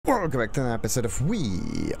Welcome back to an episode of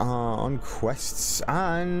We Are on quests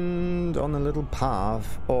and on a little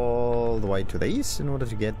path all the way to the east in order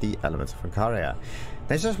to get the elements of Valoria.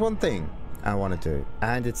 There's just one thing I want to do,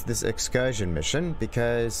 and it's this excursion mission,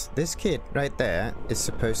 because this kid right there is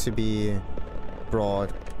supposed to be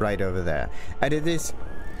brought right over there. And it is,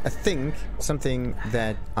 I think, something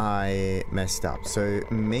that I messed up. So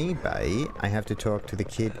maybe I have to talk to the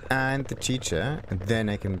kid and the teacher, and then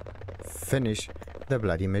I can finish the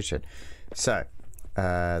bloody mission. So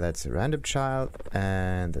that's a random child,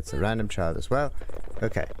 and that's a random child as well.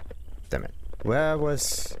 Okay, damn it. Where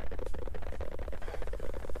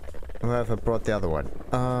have I brought the other one?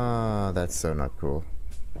 Ah, that's so not cool.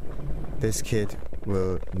 This kid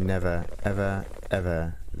will never, ever,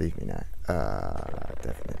 ever leave me now.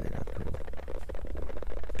 Definitely not cool.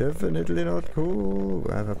 Definitely not cool.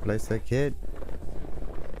 Where have I placed that kid?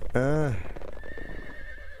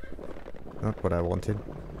 Not what I wanted.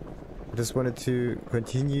 I just wanted to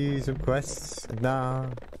continue some quests. And now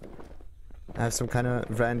I have some kind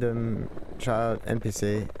of random child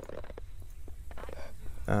NPC.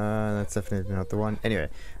 That's definitely not the one. Anyway,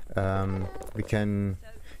 we can...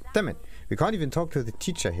 Damn it! We can't even talk to the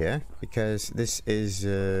teacher here, because this is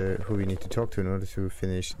who we need to talk to in order to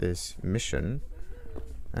finish this mission.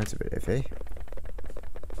 That's a bit iffy.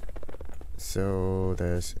 So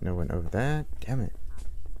there's no one over there. Damn it.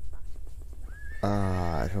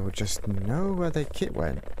 If I would just know where that kid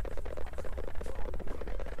went,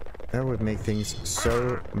 that would make things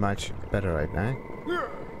so much better right now.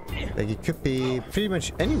 Like, it could be pretty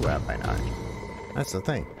much anywhere by now. That's the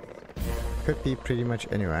thing. Could be pretty much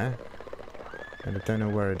anywhere. And I don't know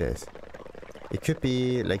where it is. It could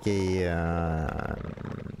be like a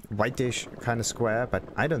whitish kind of square, but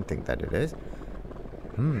I don't think that it is.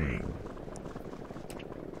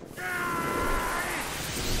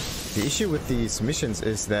 The issue with these missions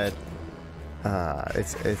is that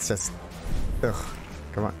it's just... Ugh,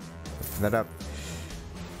 come on. Open that up.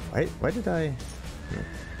 Why did I...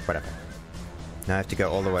 Whatever. Now I have to go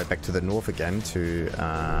all the way back to the north again to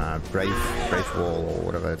Brave Wall or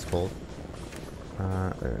whatever it's called.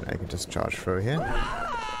 I can just charge through here.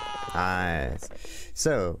 Nice.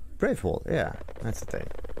 So, Brave Wall, yeah, that's the thing.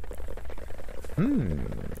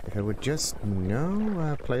 If I would just know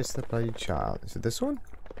where I placed the bloody child. Is it this one?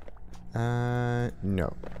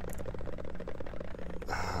 No.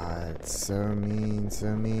 It's so mean,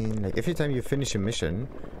 so mean. Like, every time you finish a mission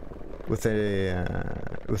with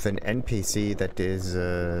with an NPC that is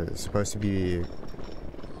supposed to be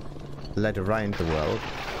led around the world,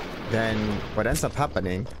 then what ends up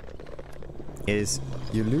happening is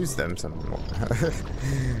you lose them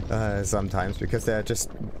sometimes, because they're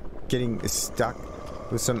just getting stuck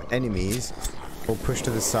with some enemies or pushed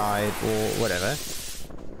to the side or whatever.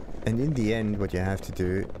 And in the end, what you have to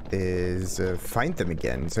do is find them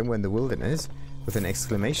again somewhere in the wilderness with an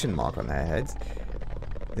exclamation mark on their heads.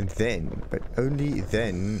 And then, but only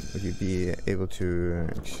then, will you be able to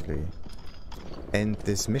actually end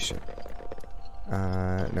this mission.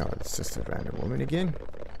 No, it's just a random woman again.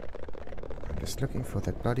 I'm just looking for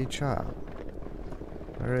that bloody child.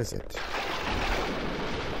 Where is it?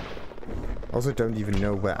 Also don't even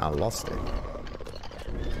know where I lost it.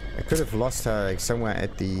 I could have lost her like somewhere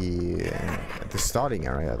at the starting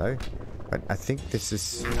area though. But I think this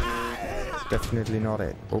is definitely not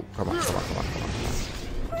it. Oh, come on, come on, come on, come on.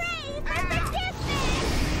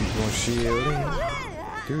 More shielding.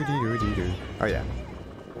 Doo-dee-doo-dee-doo. Oh yeah.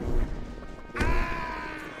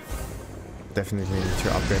 Definitely need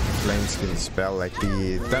to upgrade the flame skin spell. Like,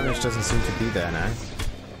 the damage doesn't seem to be there now.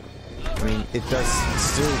 I mean, it does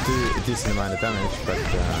still do a decent amount of damage, but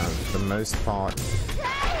for the most part,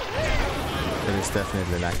 it is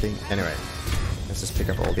definitely lacking. Anyway, let's just pick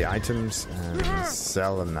up all the items and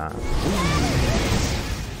sell them now.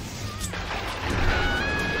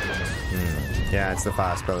 Yeah, it's the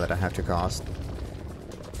fire spell that I have to cast.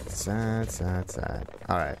 Sad, sad, sad.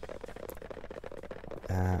 Alright.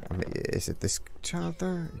 Is it this child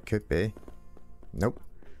though? It could be. Nope.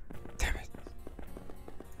 Damn it.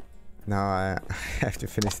 Now I have to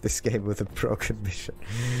finish this game with a broken mission.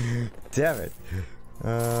 Damn it.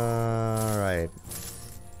 Alright.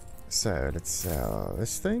 So let's sell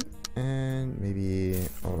this thing and maybe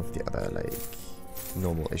all of the other like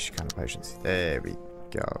normal-ish kind of potions. There we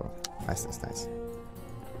go. Nice, nice, nice.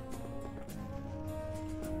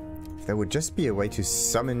 If there would just be a way to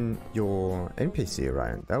summon your NPC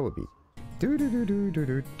around, that would be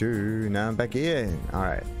do. Now I'm back in.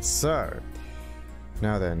 Alright, so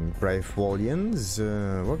now then, Brave Wallians,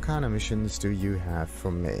 what kind of missions do you have for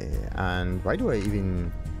me? And why do I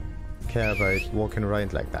even care about walking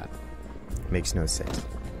around like that? Makes no sense.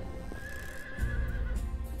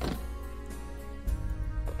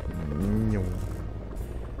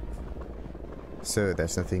 So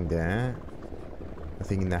there's nothing there.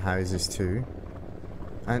 Nothing in the houses too.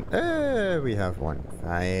 And we have one.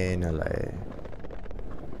 Finally.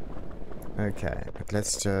 Okay, but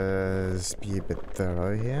let's just be a bit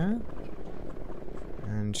thorough here.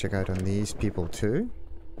 And check out on these people too.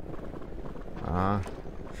 A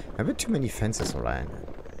bit too many fences around.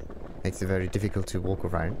 Makes it very difficult to walk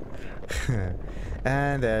around.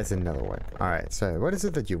 And there's another one. Alright, so what is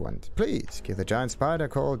it that you want? Please, give the giant spider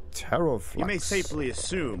called Terrorflux. You may safely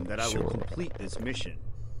assume that I will complete this mission.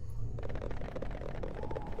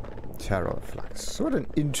 Terrorflux. What an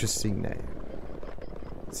interesting name.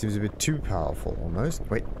 Seems a bit too powerful almost.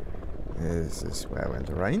 Wait. This is where I went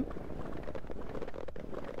to rain.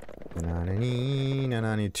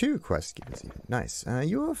 Nanani, 2 quest givers even. Nice.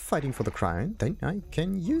 You're fighting for the crown, then I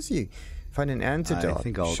can use you. Find an antidote. I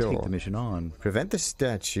think I'll take the mission on. Prevent the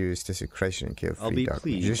statue's desecration and kill 3 I'll be dark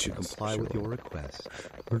pleased magicians. to comply with your request.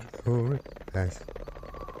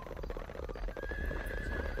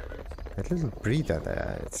 That little breather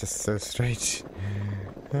there, it's just so strange.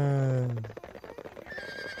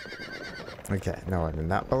 Okay, no one in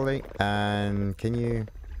that building. And can you...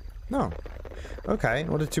 No. Okay, in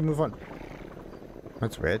order to move on.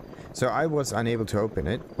 That's weird. So I was unable to open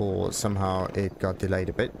it, or somehow it got delayed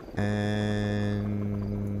a bit,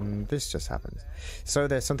 and this just happened. So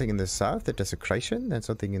there's something in the south, the Desecration, then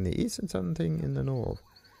something in the east, and something in the north.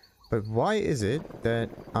 But why is it that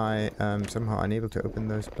I am somehow unable to open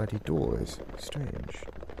those bloody doors? Strange.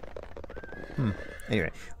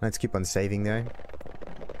 Anyway, let's keep on saving though.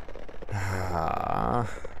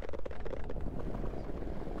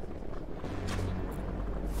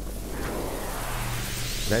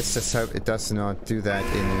 Let's just hope it does not do that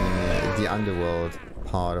in the underworld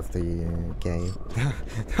part of the game.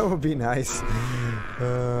 That would be nice. I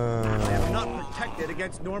am not protected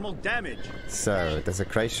against normal damage. So,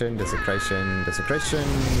 desecration, desecration, desecration.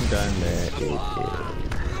 Done it.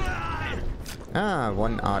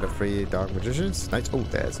 1 out of 3 dark magicians. Nice. Oh,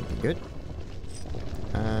 there's something good.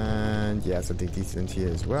 And yeah, something decent here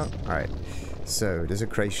as well. Alright. So,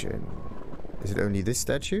 desecration. Is it only this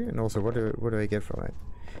statue? And also, what do I get from it?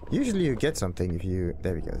 Usually you get something if you...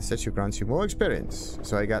 There we go. The statue grants you more experience.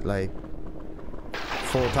 So I got like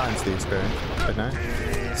 4 times the experience right now.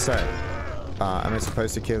 So, am I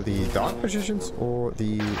supposed to kill the dark magicians or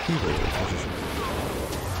the evil magicians?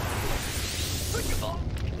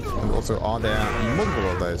 And also, are there multiple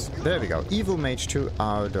of those? There we go. Evil mage 2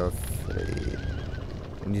 out of 3.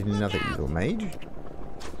 I need another evil mage.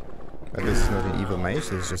 But this is not an evil mage.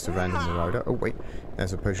 This is just a random marauder. Oh wait,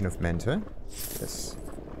 there's a potion of mentor. Yes.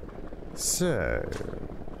 So,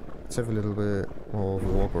 let's have a little bit more of a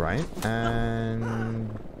walk around,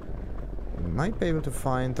 and we might be able to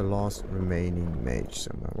find the last remaining mage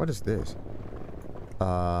somewhere. What is this?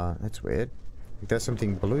 That's weird. There's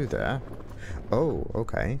something blue there. Oh,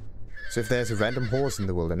 okay. So if there's a random horse in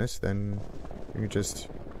the wilderness, then you just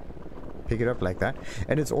pick it up like that.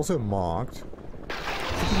 And it's also marked.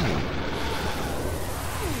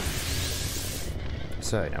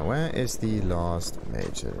 So, now where is the last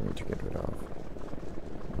mage that I need to get rid of?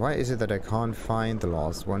 Why is it that I can't find the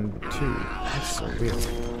last one too? That's so weird.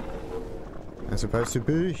 I'm supposed to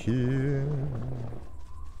be here.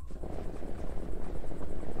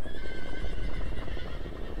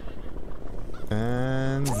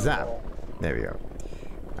 And zap. There we go.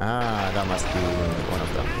 That must be one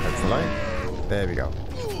of them, hopefully. There we go.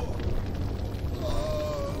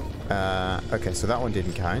 Okay, so that one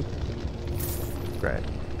didn't count. Great.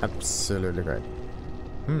 Absolutely great.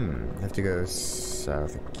 Have to go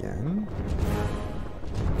south again.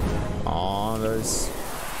 Oh, those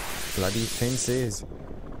bloody fences.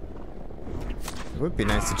 It would be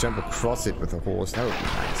nice to jump across it with a horse. That would be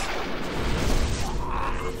nice.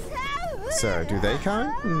 So, do they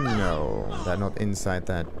count? No. They're not inside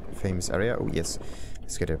that famous area. Oh, yes.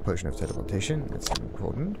 Let's get a potion of teleportation. That's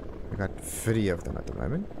important. We got 3 of them at the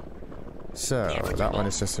moment. So, that one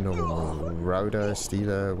is just a normal marauder,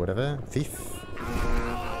 stealer, whatever. Thief.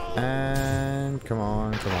 And come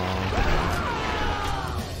on, come on, come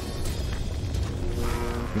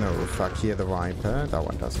on. No, fuck here, the Viper. That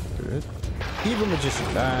one doesn't do it. Evil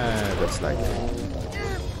Magician. That looks like it.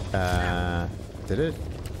 Did it?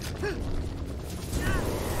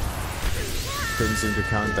 Didn't seem to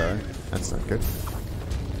count though. That's not good.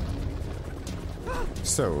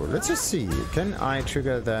 So, let's just see. Can I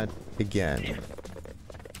trigger that again?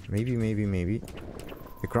 Maybe, maybe, maybe.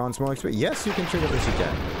 It grants more experience. Yes, you can trigger this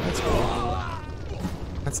again. That's cool.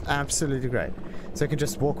 That's absolutely great. So I can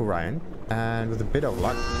just walk around, and with a bit of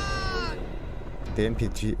luck, the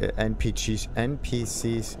NPCs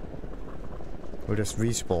will just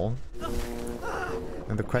respawn.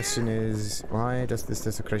 And the question is, why does this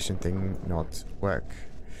desecration thing not work?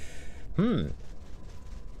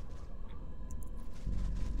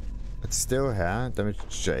 It's still here. Damaged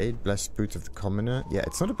Jade, blessed boots of the commoner. Yeah,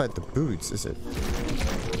 it's not about the boots, is it?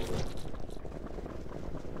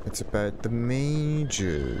 It's about the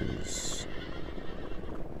mages.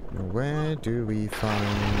 Where do we find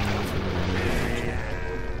the mage?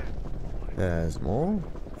 There's more.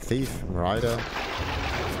 Thief, rider.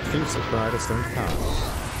 Thieves and riders don't count.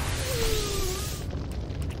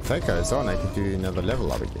 If that goes on, I can do another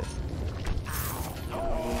level up again.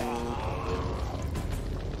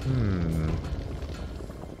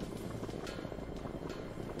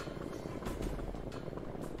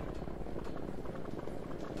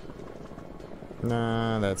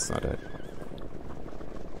 Nah, that's not it.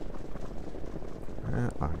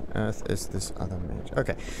 Where on earth is this other mage?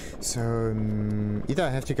 Okay, so either I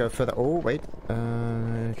have to go further. Oh, wait.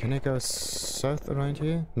 Can I go south around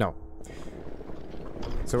here? No.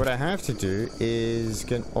 So what I have to do is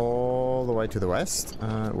get all the way to the west,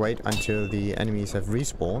 wait until the enemies have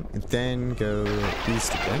respawned, and then go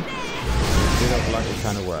east again. Bit of luck, it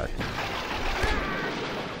kind of worked.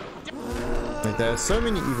 Like, there are so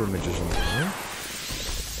many evil magicians, right?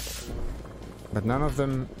 But none of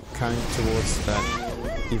them count towards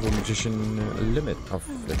that evil magician limit of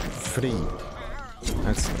like 3.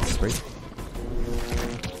 That's sweet.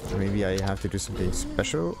 Maybe I have to do something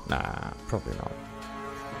special? Nah, probably not.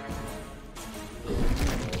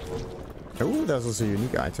 Oh, there's also a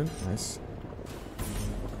unique item. Nice.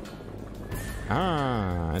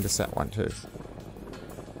 Ah, and a set one too.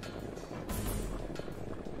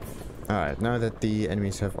 Alright, now that the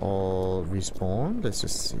enemies have all respawned, let's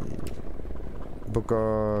just see. Book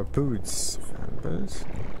of boots.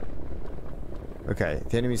 Okay,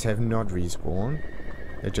 the enemies have not respawned.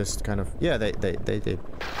 They just kind of... Yeah, they did.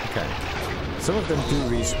 Okay. Some of them do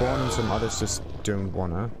respawn and some others just don't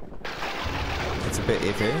wanna. It's a bit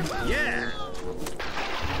iffy. Yeah!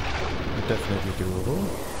 But definitely doable.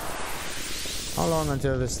 How long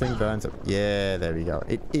until this thing burns up? Yeah, there we go.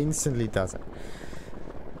 It instantly does it.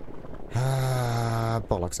 Ah,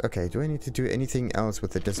 bollocks. Okay, do I need to do anything else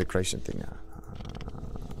with the desecration thing now?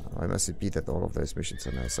 Why must it be that all of those missions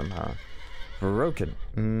are now somehow broken?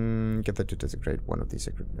 Get that to desecrate one of these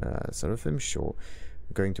seraphim? Sure.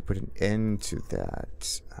 I'm going to put an end to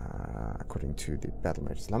that, according to the battle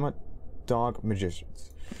mages. Lama dark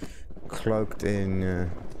magicians. Cloaked in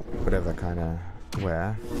whatever kind of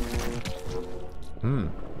wear.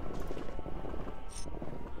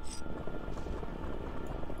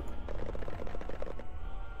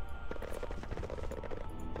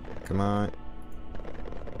 Come on.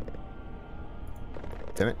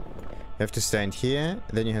 Damn it. You have to stand here,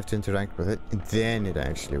 then you have to interact with it, and then it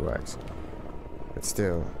actually works. But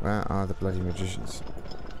still, where are the bloody magicians?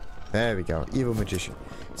 There we go, evil magician.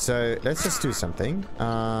 So let's just do something,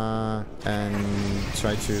 and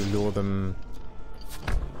try to lure them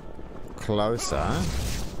closer.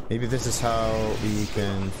 Maybe this is how we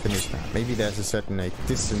can finish that. Maybe there's a certain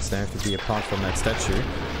distance they have to be apart from that statue,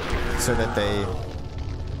 so that they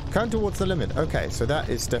count towards the limit. Okay, so that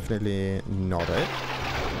is definitely not it.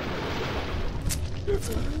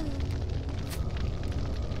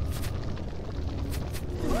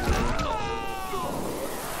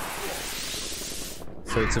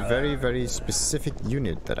 So it's a very, very specific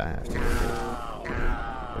unit that I have to do.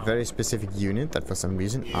 A very specific unit that for some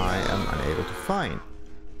reason I am unable to find.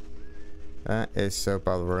 That is so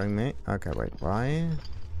bothering me. Okay, wait, why?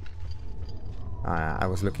 I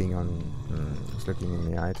was looking on... I was looking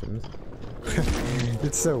in the items.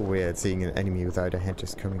 It's so weird seeing an enemy without a head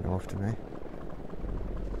just coming after me.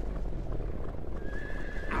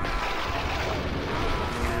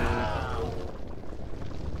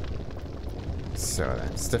 So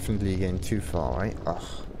that's definitely getting too far, right? Ugh.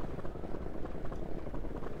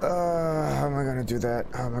 How am I gonna do that?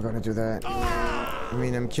 How am I gonna do that? I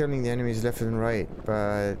mean, I'm killing the enemies left and right,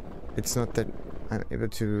 but it's not that I'm able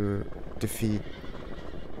to defeat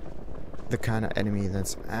the kind of enemy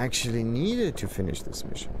that's actually needed to finish this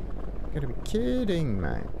mission. You gotta be kidding,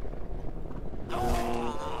 man.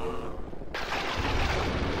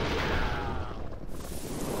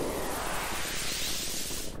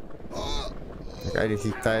 Like, I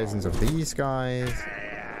defeat thousands of these guys.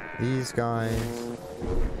 These guys.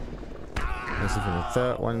 There's even a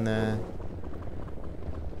third one there.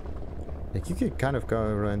 Like, you could kind of go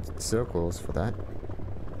around in circles for that.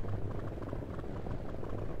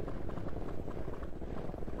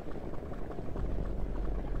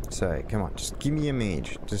 So, come on, just give me a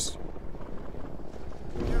mage. Just...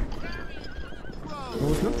 I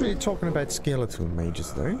was not really talking about skeletal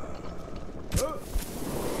mages, though.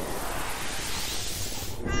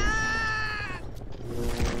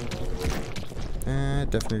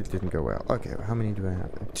 definitely didn't go well. Okay, how many do I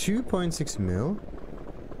have? 2.6 mil.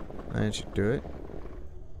 That should do it.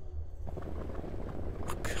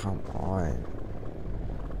 Oh, come on.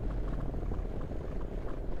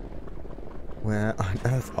 Where on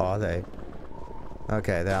earth are they?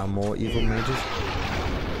 Okay, there are more evil mages.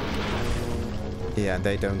 Yeah,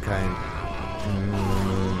 they don't count.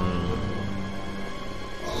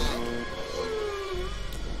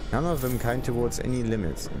 None of them count towards any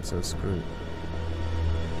limits. I'm so screwed.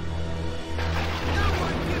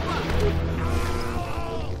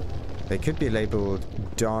 They could be labeled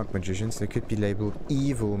dark magicians. They could be labeled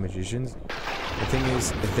evil magicians. The thing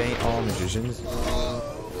is, they are magicians.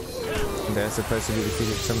 They're supposed to be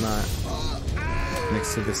defeated somewhere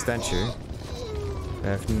next to the statue. I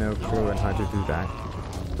have no clue on how to do that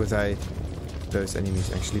without those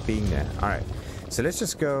enemies actually being there. Alright, so let's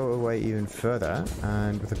just go away even further,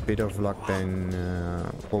 and with a bit of luck then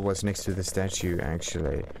what was next to the statue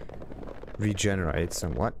actually regenerates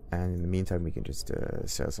somewhat, and in the meantime we can just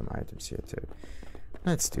sell some items here too.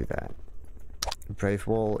 Let's do that. Brave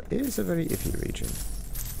Wall is a very iffy region.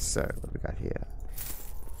 So what we got here?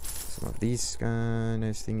 Some of these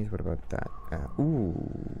nice things. What about that? Ooh,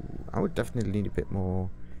 I would definitely need a bit more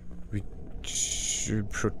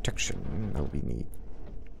protection. That we need.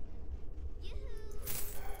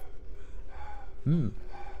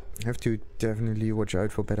 Have to definitely watch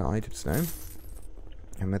out for better items now.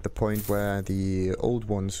 I'm at the point where the old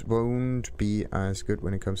ones won't be as good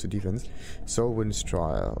when it comes to defense. Solwyn's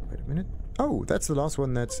Trial. Wait a minute. Oh, that's the last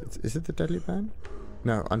one. Is it the Deadly Band?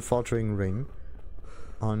 No, Unfaltering Ring.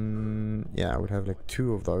 Yeah, I would have like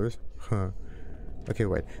 2 of those. Huh. Okay,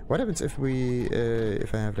 wait. What happens if we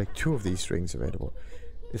if I have like 2 of these rings available?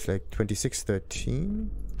 It's like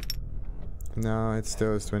 2613. No, it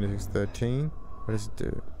still is 2613. What does it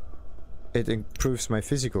do? It improves my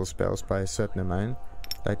physical spells by a certain amount.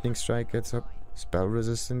 Lightning Strike gets up. Spell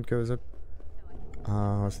Resistant goes up.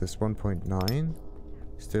 What's this? 1.9.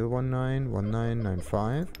 Still 19.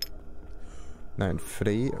 1995.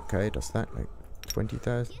 93. Okay, does that like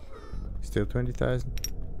 20,000? Still 20,000.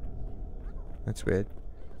 That's weird.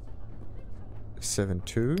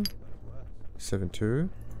 7.2. 7.2.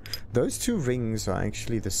 Those 2 rings are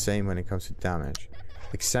actually the same when it comes to damage,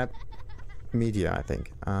 except media, I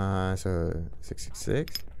think. So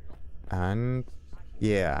 666 and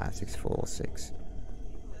yeah, 646.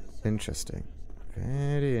 Interesting.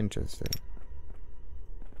 Very interesting.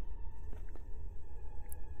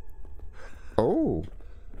 Oh,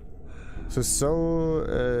 so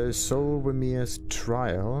Solwymir's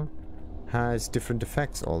Trial has different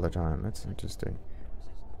effects all the time. That's interesting.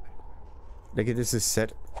 Like, it is a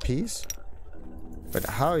set piece, but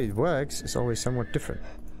how it works is always somewhat different.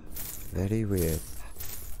 Very weird.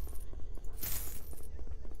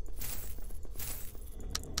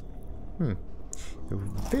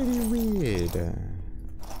 Very weird.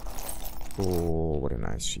 Oh, what a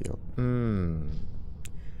nice shield.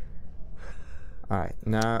 Alright,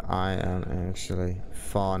 now I am actually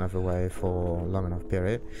far enough away for a long enough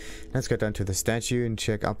period. Let's go down to the statue and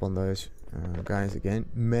check up on those guys again.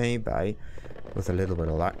 Maybe, with a little bit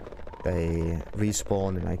of luck, they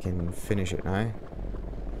respawn and I can finish it now.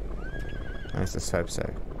 Let's just hope so.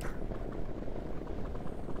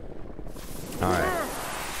 Alright.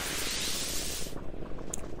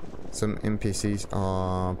 Some NPCs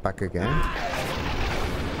are back again.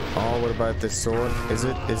 Oh, what about this sword? Is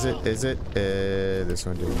it? This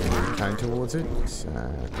one didn't even count towards it.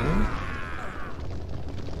 Sadly.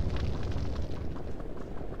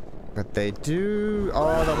 But they do...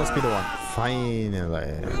 Oh, that must be the one.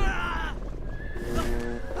 Finally.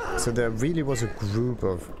 So there really was a group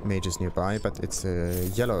of mages nearby, but it's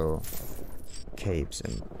yellow capes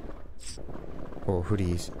and... or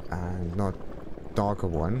hoodies, and not darker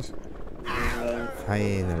ones.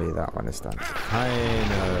 Finally, that one is done. Finally.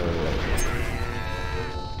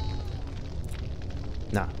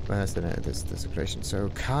 Nah, where's this desecration? So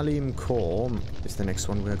Kalim Khor is the next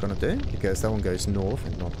one we're gonna do, because that one goes north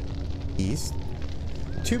and not east.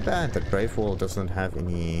 Too bad that Brave Wall doesn't have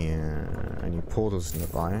any portals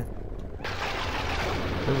nearby.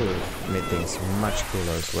 It would have made things much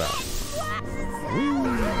cooler as well. Woo!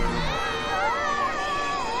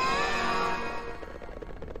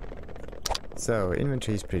 So,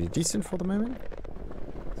 inventory is pretty decent for the moment.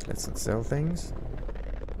 So let's not sell things.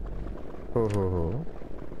 Ho ho ho.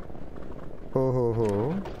 Ho ho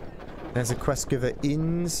ho. There's a quest giver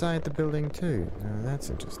inside the building too. Now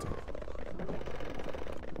that's interesting.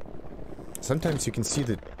 Sometimes you can see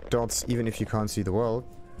the dots even if you can't see the world.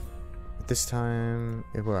 But this time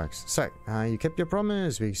it works. So, you kept your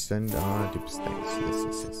promise. We extend our deep space.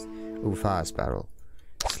 Yes. Ooh, fast barrel.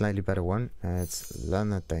 slightly better one. Let's learn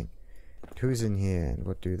that thing. Who's in here and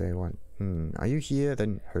what do they want? Are you here?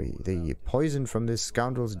 Then hurry. The poison from this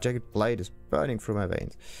scoundrel's jagged blade is burning through my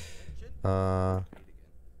veins.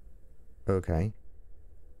 Okay.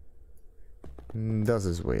 This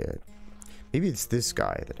is weird. Maybe it's this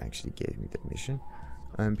guy that actually gave me that mission.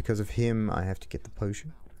 And because of him, I have to get the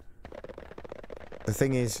potion. The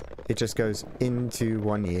thing is, it just goes into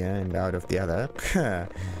one ear and out of the other.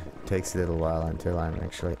 Takes a little while until I'm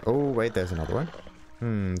actually... Oh, wait, there's another one.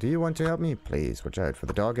 Do you want to help me? Please, watch out for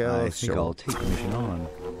the dark elves. I think I'll take the mission on.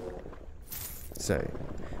 So,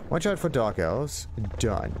 watch out for dark elves.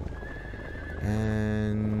 Done.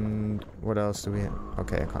 And... what else do we have?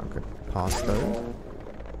 Okay, I can't go past those.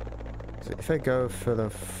 So if I go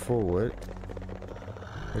further forward...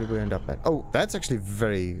 where do we end up at? Oh, that's actually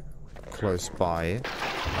very close by.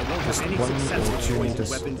 Just one or two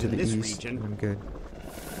meters to the east. I'm good.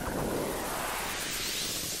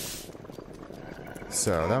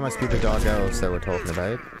 So, that must be the dark elves that we're talking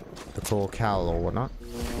about. The core Cal or whatnot.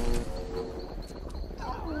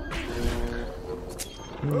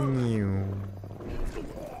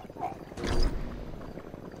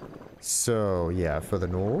 So, yeah, further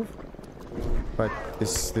north. But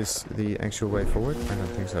is this the actual way forward? I don't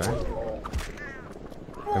think so.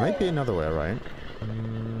 There might be another way, right?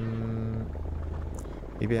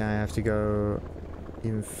 Maybe I have to go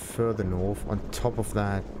even further north on top of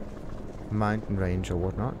that mountain range or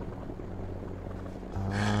whatnot.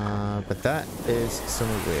 But that is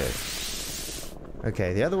somewhat weird.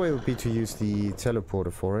 Okay, the other way would be to use the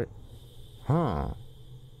teleporter for it. Huh.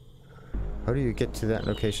 How do you get to that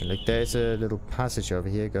location? Like, there's a little passage over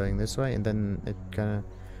here going this way, and then it kind of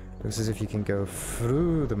looks as if you can go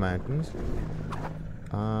through the mountains.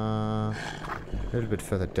 A little bit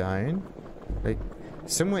further down. Like,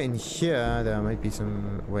 somewhere in here, there might be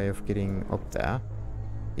some way of getting up there.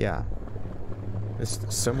 Yeah. There's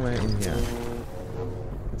somewhere in here.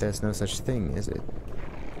 But there's no such thing, is it?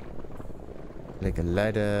 Like a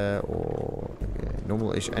ladder, or like a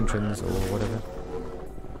normal-ish entrance, or whatever.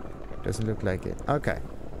 Doesn't look like it. Okay.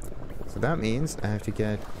 So that means I have to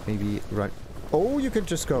get maybe right... Oh, you can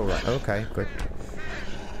just go right. Okay, good.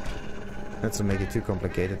 Let's not make it too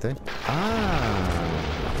complicated then.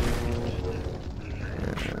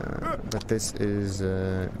 But this is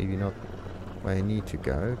maybe not where I need to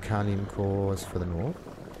go. Kalim Khor is for the north.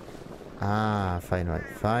 Finally.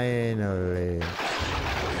 Finally.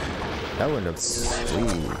 That one looks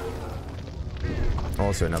sweet.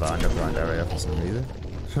 Also another underground area for some reason.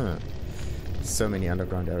 Huh. So many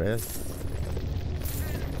underground areas.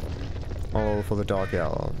 All for the dark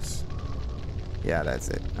elves. Yeah, that's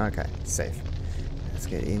it. Okay, safe. Let's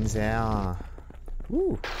get in there.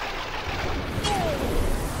 Woo.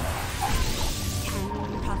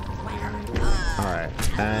 Alright,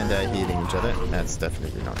 and they're healing each other. That's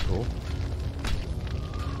definitely not cool.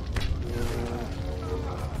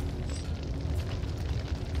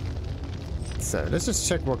 So, let's just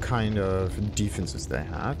check what kind of defenses they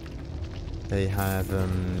have. They have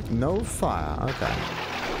no fire. Okay.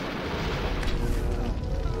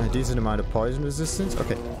 A decent amount of poison resistance.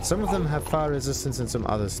 Okay, some of them have fire resistance and some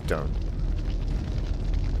others don't.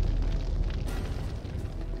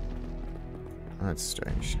 That's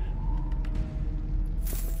strange.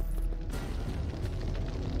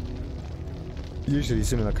 Usually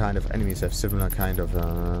similar kind of enemies have similar kind of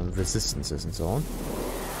resistances and so on.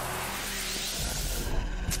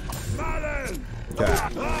 Okay.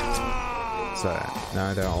 So,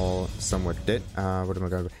 now they're all somewhat dead. What am I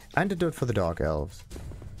going to... Antidote for the dark elves.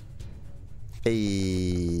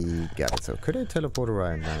 Hey, got it. So, could I teleport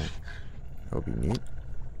around now? That would be neat.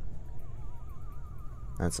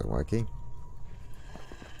 That's not working.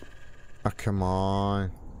 Oh, come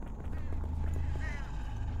on.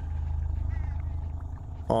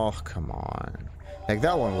 Oh, come on. Like,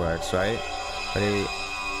 that one works, right? But I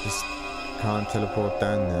just can't teleport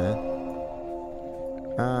down there.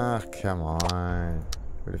 Ah, come on.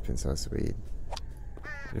 Would have been so sweet.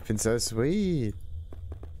 Would have been so sweet.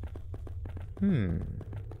 Ooh,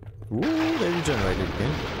 they regenerated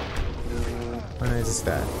again. How nice is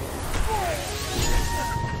that?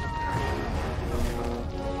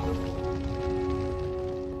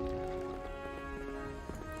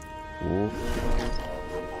 Ooh.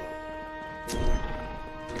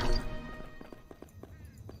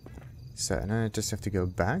 So now I just have to go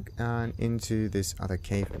back and into this other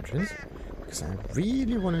cave entrance, because I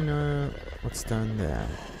really want to know what's down there.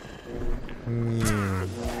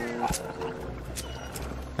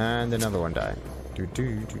 And another one died.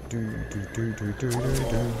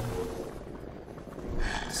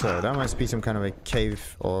 So that must be some kind of a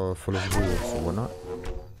cave or full of wolves or whatnot.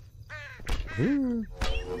 Ooh.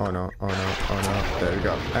 Oh no, oh no, oh no. There we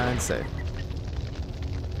go. And save.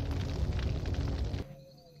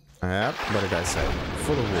 Yep, what did I say?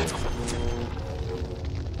 Full of wood.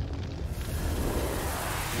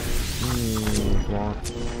 Come on.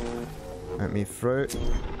 Let me through.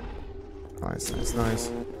 Nice, nice,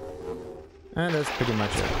 nice. And that's pretty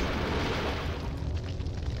much it.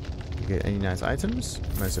 You get any nice items?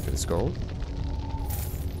 Most of it is gold.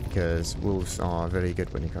 Because wolves are very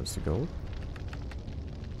good when it comes to gold.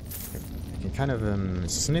 You can kind of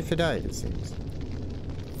sniff it out, it seems.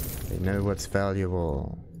 They know what's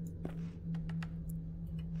valuable.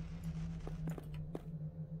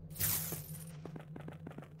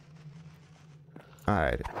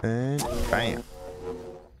 Alright, and bam.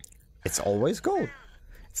 It's always gold.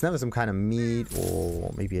 It's never some kind of meat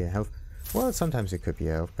or maybe a health. Well, sometimes it could be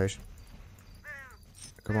a health potion.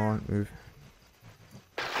 Come on, move.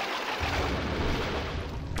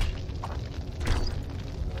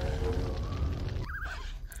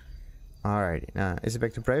 Alrighty, now is it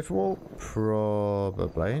back to Brave Wall?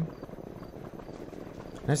 Probably.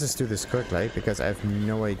 Let's just do this quickly because I have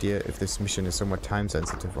no idea if this mission is somewhat time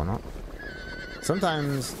sensitive or not.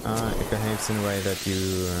 Sometimes it behaves in a way that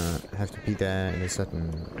you have to be there in a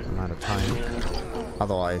certain amount of time.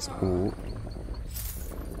 Otherwise, ooh,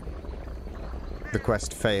 the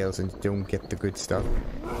quest fails and you don't get the good stuff.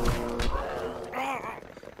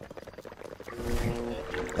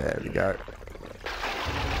 There we go.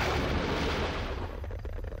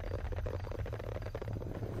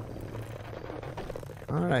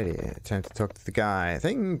 Alrighty, time to talk to the guy.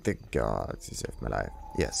 Thank the gods he saved my life.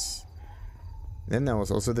 Yes. Then there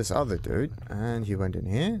was also this other dude, and he went in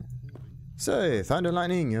here. So, Thunder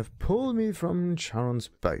Lightning, you have pulled me from Charon's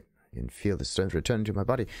boat. You can feel the strength return to my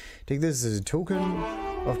body. Take this as a token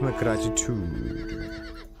of my gratitude.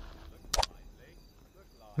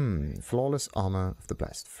 Flawless armor of the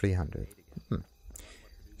blessed, 300.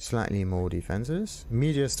 Slightly more defenses.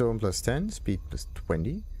 Meteor Storm plus 10, speed plus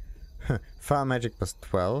 20. Fire Magic plus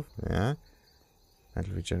 12, yeah.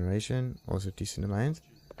 Mental regeneration, also decent amount.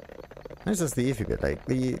 That's just the iffy bit, like,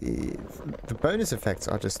 the bonus effects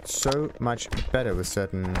are just so much better with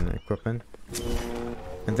certain equipment.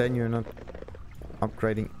 And then you're not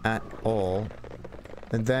upgrading at all.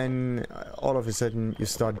 And then, all of a sudden, you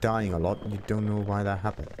start dying a lot, and you don't know why that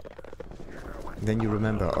happened. And then you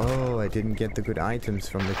remember, oh, I didn't get the good items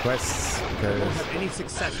from the quests, because... I won't have any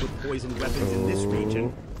success with poisoned weapons in this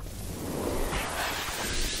region.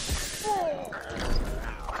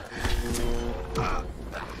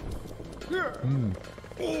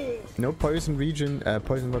 No poison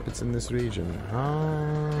weapons in this region.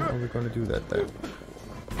 How are we gonna do that though?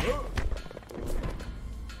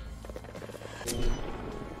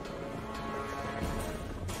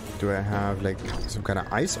 Do I have like some kind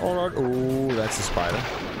of ice aura? Oh, that's a spider.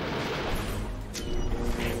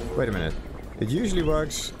 Wait a minute. It usually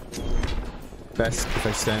works best if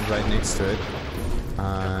I stand right next to it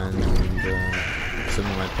and some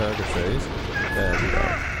of my purgatories. There we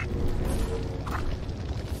go.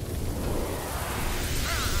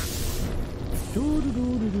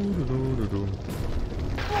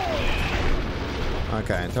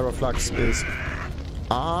 Okay, and Terror Flux is...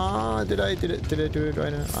 did I do it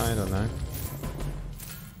right now? I don't know.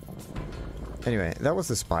 Anyway, that was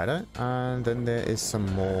the spider, and then there is some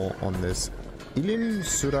more on this Ilim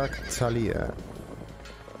Surak Thalir.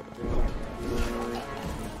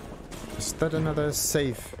 Is that another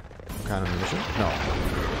safe kind of mission? No.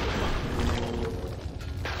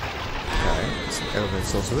 Okay, some Elven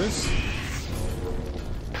Sorceress.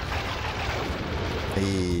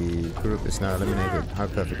 The group is now eliminated. How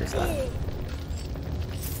perfect is that?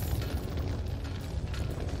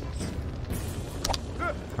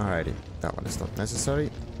 Alrighty, that one is not necessary.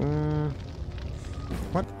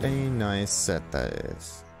 What a nice set that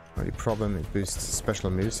is. Only problem, it boosts special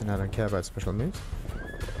moves, and I don't care about special moves.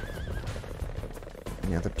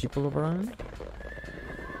 Any other people around?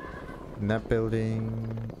 In that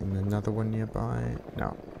building, in another one nearby?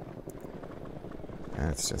 No.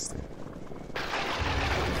 That's just it.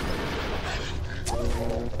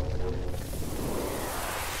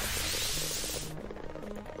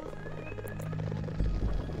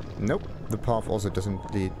 Nope, the path also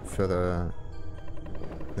doesn't lead further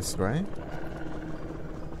this way.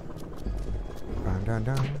 Dun, dun,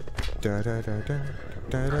 dun. Da, da, da, da,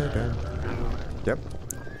 da, da, da. Yep.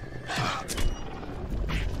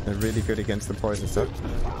 They're really good against the poison stuff.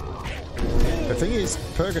 The thing is,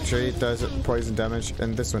 Purgatory does poison damage,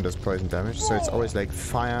 and this one does poison damage, so it's always like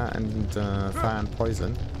fire and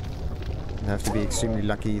poison. You have to be extremely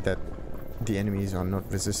lucky that the enemies are not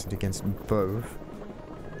resistant against both.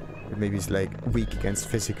 Maybe it's like weak against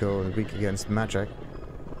physical and weak against magic.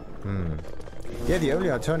 Yeah, the only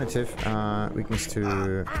alternative weakness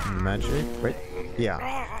to magic. Wait,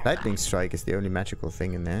 yeah, lightning strike is the only magical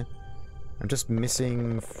thing in there. I'm just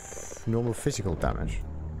missing normal physical damage.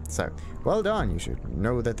 So, well done. You should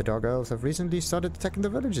know that the Dark Elves have recently started attacking the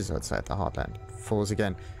villages outside the Heartland. Falls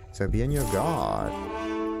again, so be on your guard.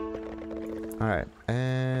 Alright,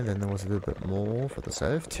 and then there was a little bit more for the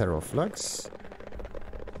south. Terror Flux.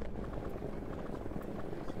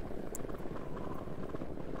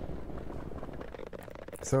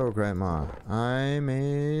 So, Grandma, I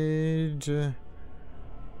made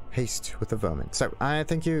haste with the vermin. So, I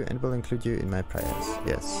thank you and will include you in my prayers.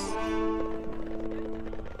 Yes.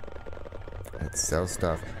 Let's sell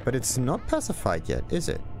stuff. But it's not pacified yet, is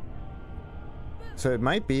it? So it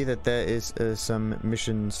might be that there is some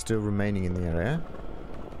mission still remaining in the area.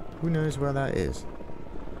 Who knows where that is?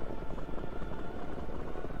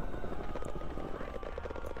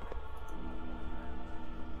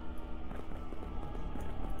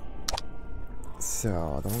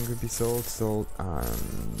 So, that one could be sold, sold.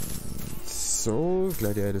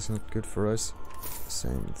 Gladiator is not good for us.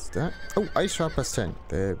 Same as that. Oh, Ice Shard plus 10.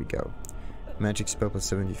 There we go. Magic spell plus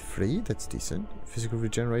 73. That's decent. Physical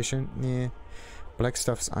regeneration. Yeah. Black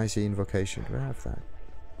Stuff's Icy Invocation. Do I have that?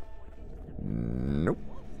 Nope.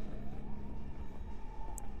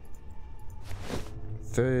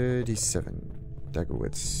 37.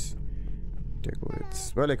 Daggerwits.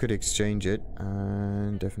 Well, I could exchange it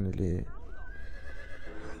and definitely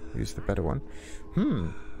use the better one.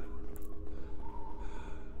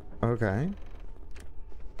 Okay.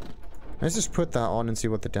 Let's just put that on and see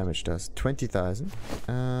what the damage does. 20,000.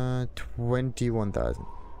 21,000.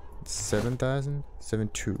 7,000.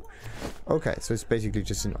 7,2. Okay, so it's basically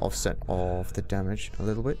just an offset of the damage a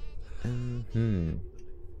little bit. I'm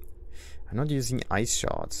not using ice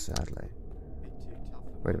shards, sadly.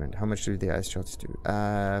 Wait a minute, how much do the ice shards do?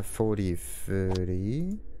 40,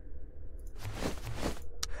 30.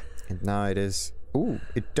 And now it is... Ooh,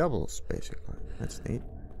 it doubles, basically. That's neat.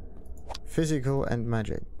 Physical and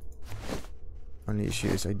magic. Only issue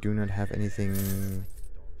is I do not have anything in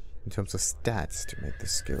terms of stats to make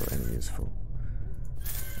this skill any useful.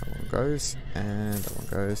 That one goes, and that one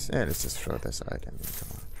goes. Yeah, let's just throw this out. I mean,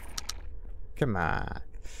 come on.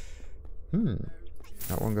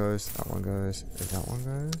 That one goes, that one goes, that one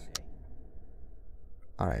goes.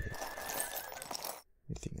 Alrighty.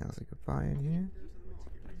 Anything else I could buy in here?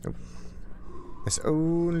 Nope. It's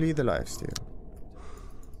only the lifesteal.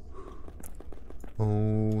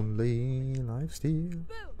 Only lifesteal.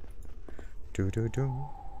 Do do do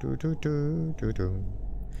do do do do do.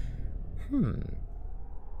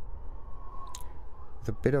 With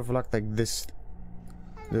a bit of luck, like this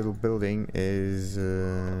little building is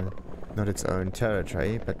not its own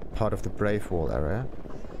territory, but part of the Brave Wall area.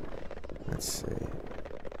 Let's see.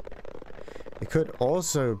 It could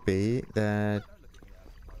also be that...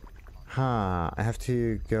 I have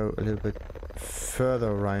to go a little bit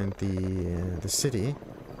further around the city.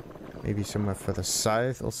 Maybe somewhere further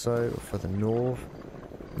south or so, or further north,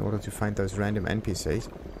 in order to find those random NPCs.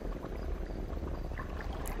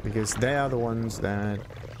 Because they are the ones that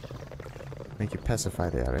make you pacify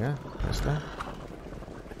the area, mostly.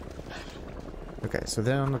 Okay, so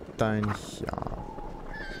they're not down here.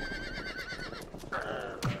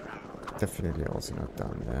 Definitely also not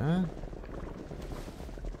down there.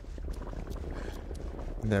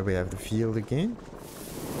 There we have the field again.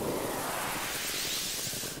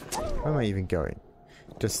 Where am I even going?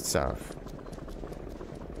 Just south.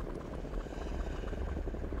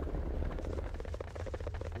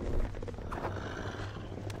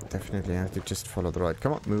 Definitely have to just follow the road.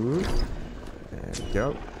 Come on, move. There we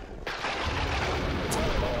go.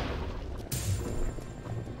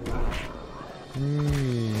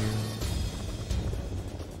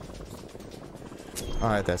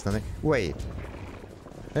 Alright, there's nothing. Wait.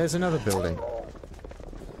 There's another building.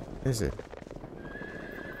 Is it?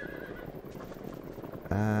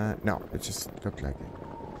 No, it just looked like it.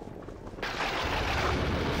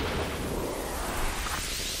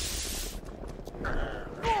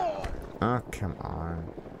 Oh, come on.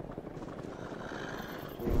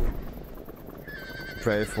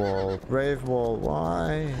 Brave Wall,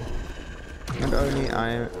 why? Not only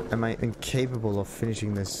am I incapable of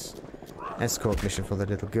finishing this escort mission for the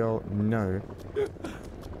little girl, no.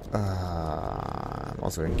 I'm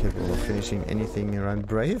also incapable of finishing anything around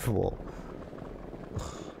Brave Wall.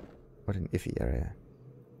 What an iffy area.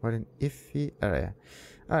 What an iffy area.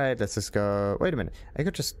 Alright, let's just go... Wait a minute. I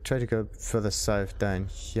could just try to go further south down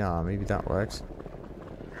here. Maybe that works.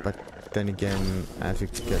 But then again, I have to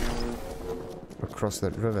get across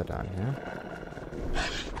that river down here.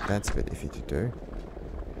 That's a bit iffy to do.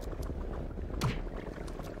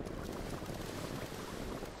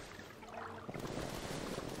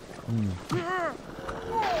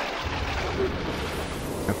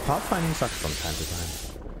 Pathfinding sucks from time to time.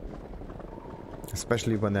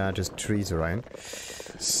 Especially when there are just trees around.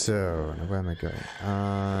 So, where am I going?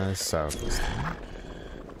 South this time.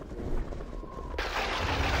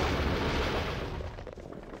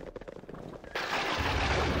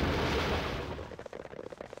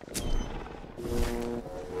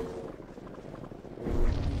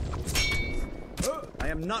 I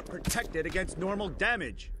am not protected against normal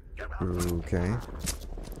damage. Okay.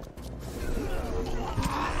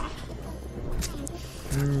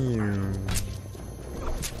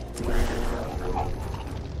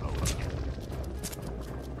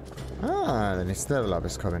 The next level up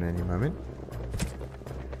is coming any moment.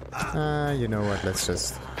 You know what, let's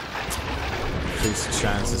just increase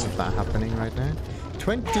chances of that happening right now.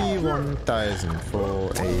 21,000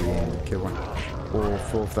 for a kill one. Or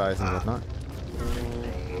 4,000 whatnot.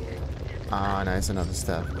 Nice, another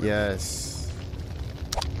step. Yes.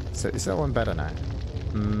 So is that one better now?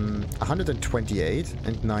 128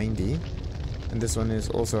 and 90. And this one is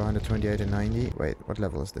also 128 and 90. Wait, what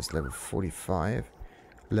level is this? Level 45.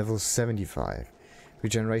 Level 75.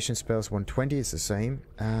 Regeneration spells 120 is the same.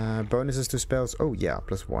 Bonuses to spells, oh yeah,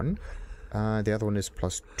 +1. The other one is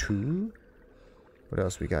 +2. What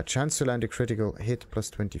else we got? Chance to land a critical hit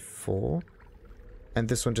 +24. And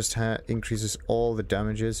this one just increases all the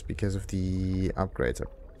damages because of the upgrades I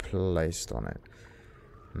placed on it.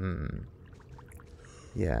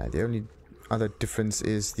 Yeah, the only other difference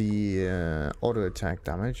is the auto attack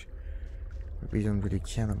damage. We don't really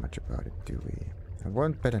care that much about it, do we? I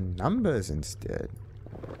want better numbers instead.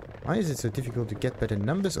 Why is it so difficult to get better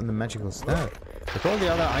numbers on the magical staff? Like all the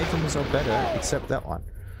other items are better, except that one.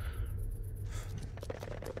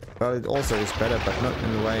 Well, it also is better, but not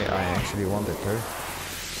in the way I actually want it to.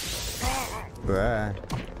 Bah.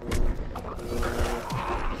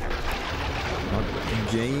 Not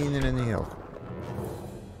gaining any health.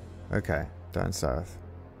 Okay, down south.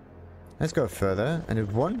 Let's go further, and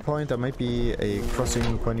at one point there might be a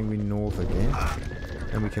crossing pointing me north again,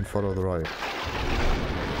 and we can follow the road.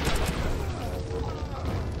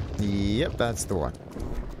 Yep, that's the one.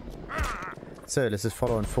 So let's just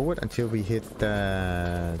follow on forward until we hit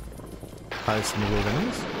the house in the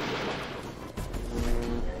wilderness.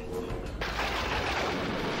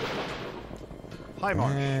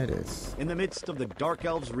 Highmarsh. There it is. In the midst of the Dark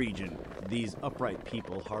Elves region, these upright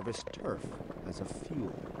people harvest turf as a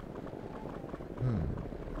fuel.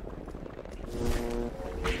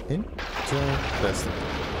 Interesting.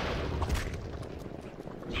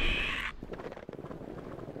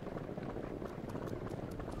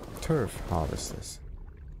 Turf harvesters.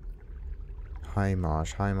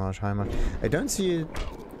 Highmarsh, Highmarsh, Highmarsh. I don't see a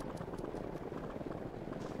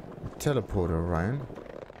teleporter around.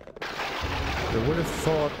 I would have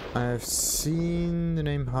thought I've seen the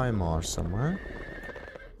name Highmarsh somewhere.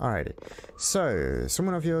 Alrighty. So,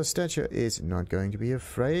 someone of your stature is not going to be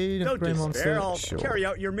afraid of Grey Monster. I'll sure. carry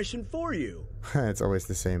out your mission for you. It's always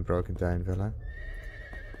the same broken down villa.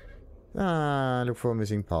 Look for a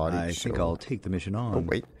missing party. I think I'll take the mission on. Oh,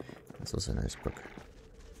 wait. That's also a nice book.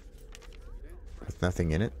 With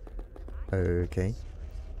nothing in it. Okay.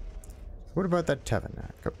 What about that tavern now?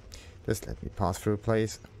 Go. Just let me pass through a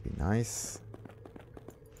place. That'd be nice.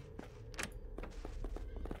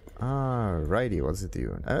 Alrighty, what's it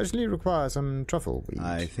doing? I actually require some truffle weed.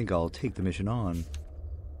 I think I'll take the mission on.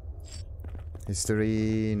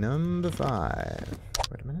 History number 5.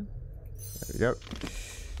 Wait a minute. There we go.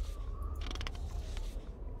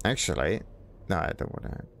 Actually, no, I don't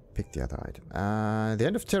want to pick the other item. The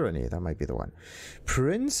End of Tyranny, that might be the one.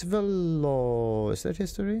 Prince Valoria. Is that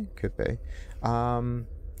history? Could be.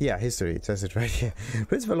 Yeah, history. It says it right here.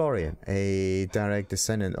 Prince Valorian, a direct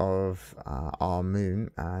descendant of our moon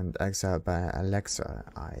and exiled by Alexa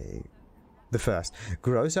the First,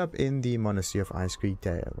 grows up in the monastery of Ice Creek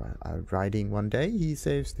Dale. While riding one day, he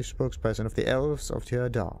saves the spokesperson of the elves of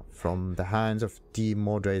Tyradar from the hands of the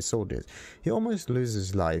Mordre soldiers. He almost loses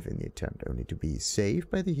his life in the attempt, only to be saved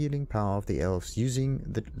by the healing power of the elves using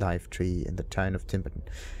the life tree in the town of Timberton.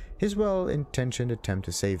 His well-intentioned attempt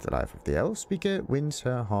to save the life of the elf speaker wins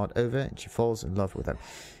her heart over, and she falls in love with him.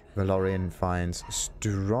 Valorian finds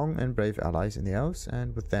strong and brave allies in the elves,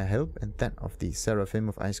 and with their help and that of the Seraphim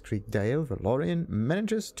of Ice Creek Dale, Valorian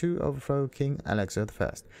manages to overthrow King Alexa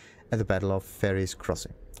I at the Battle of Ferry's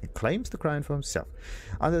Crossing. He claims the crown for himself.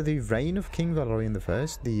 Under the reign of King Valorian I,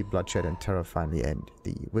 the bloodshed and terror finally end.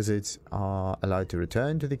 The wizards are allowed to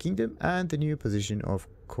return to the kingdom, and the new position of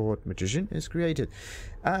court magician is created.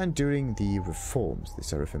 And during the reforms, the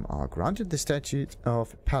Seraphim are granted the statute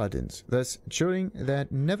of paladins, thus ensuring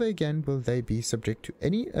that never again will they be subject to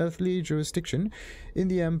any earthly jurisdiction in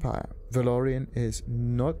the Empire. Valorian is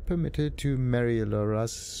not permitted to marry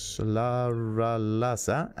Laralasa,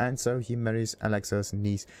 and so he marries Alexa's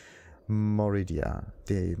niece Moridia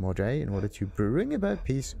de Modre in order to bring about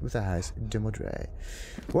peace with the House de Modre.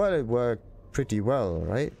 Well, it worked pretty well,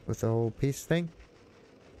 right? With the whole peace thing.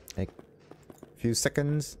 Like a few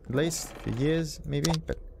seconds at least, a few years maybe,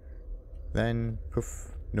 but then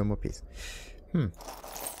poof, no more peace.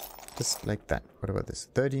 Just like that. What about this?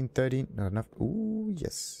 13, not enough. Ooh,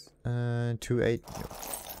 yes. 2-8,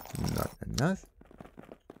 no, not enough.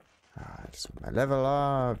 Just my level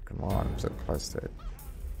up. Come on, I'm so close to it.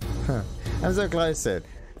 I'm so close to it.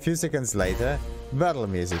 A few seconds later, battle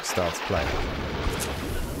music starts playing.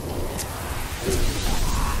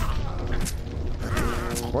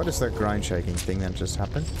 What is that ground shaking thing that just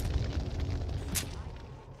happened?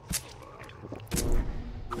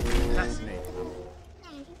 Fascinating.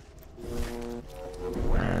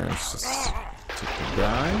 Let's just take the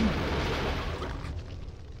ground.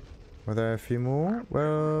 Were there a few more?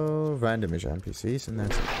 Well, randomish NPCs, and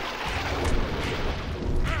that's it.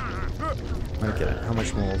 Okay, how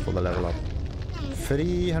much more for the level up?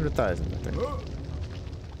 300,000, I think.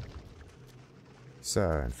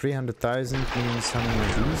 So, 300,000 means how many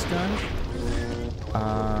of these guys?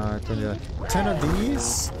 10 of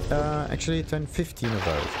these. Actually, 15 of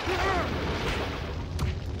those.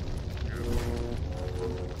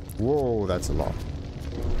 Whoa, that's a lot.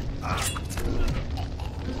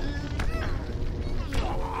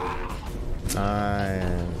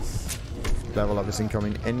 Nice. Level up is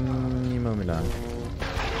incoming any moment now.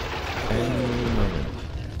 Any moment.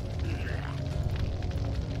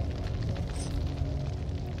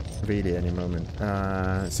 Really any moment.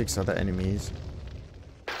 6 other enemies.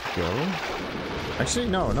 Go. Actually,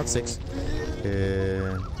 no, not 6. 3,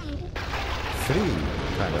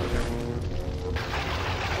 kind of.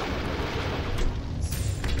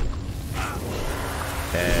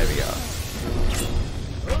 There we go.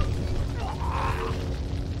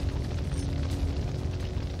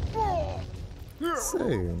 So,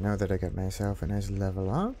 now that I got myself a nice level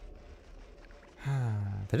up,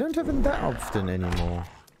 they don't have them that often anymore.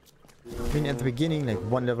 I mean, at the beginning, like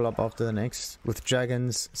one level up after the next. With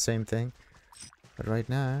dragons, same thing. But right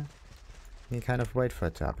now, you kind of wait for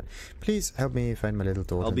it to happen. Please help me find my little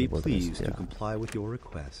daughter. I'll be pleased to comply with your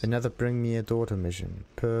request. Another bring me a daughter mission.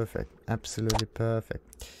 Perfect. Absolutely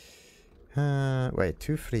perfect. Wait,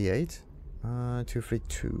 238?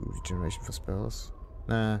 232 regeneration for spells.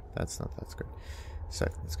 Nah, that's not that's good. So,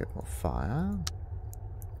 let's get more fire.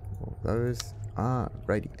 All those.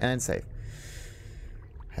 Ready and safe.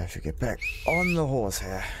 Have to get back on the horse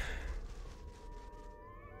here.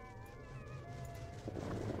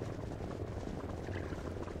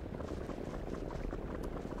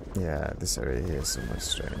 Yeah, this area here is so much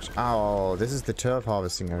strange. Oh, this is the turf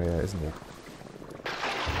harvesting area, isn't it?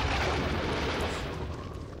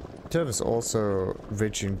 Turf is also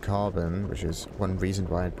rich in carbon, which is one reason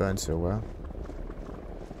why it burns so well.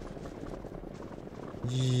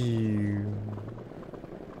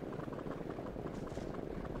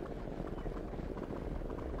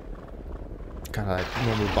 Kind of like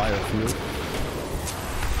normal biofuel.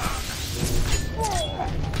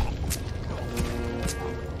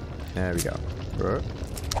 There we go.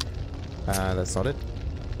 That's not it.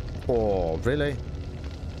 Oh, really?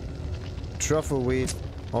 Truffle Weed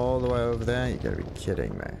all the way over there? You gotta be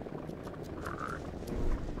kidding me.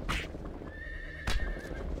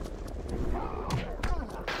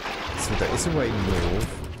 So there is a way north.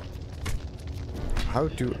 How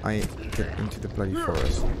do I get into the bloody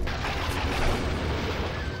forest?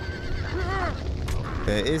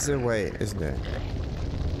 There is a way, isn't there?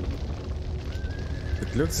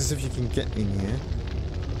 It looks as if you can get in here.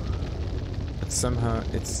 But somehow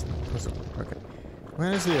it's not possible. Okay.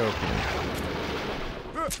 Where is the opening?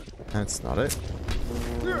 That's not it.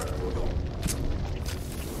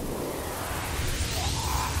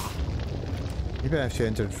 Maybe I have to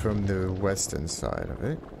enter from the western side of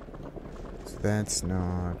it. So that's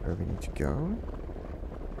not where we need to go.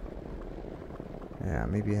 Yeah,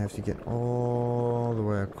 maybe I have to get all the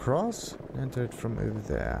way across and enter it from over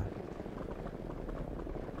there.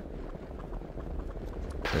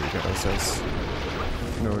 There we got ourselves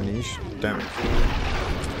no niche. Damn it.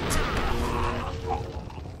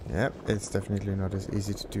 Yep, it's definitely not as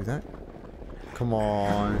easy to do that. come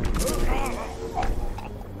on.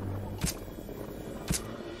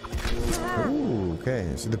 Ooh,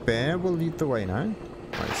 okay, so the bear will lead the way now.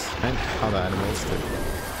 Nice. And other animals too.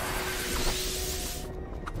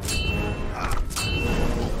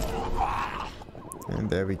 And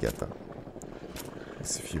there we get them.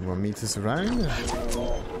 There's a few more meters around.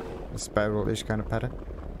 A spiral-ish kind of pattern.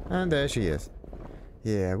 And there she is.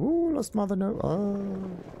 Yeah, woo, lost mother no. Oh.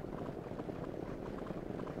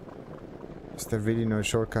 Is there really no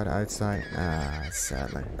shortcut outside? Ah,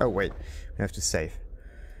 sadly. Oh, wait. We have to save.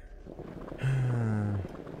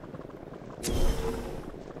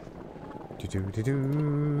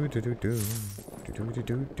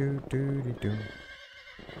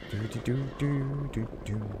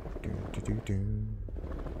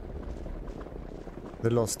 The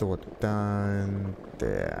lost door down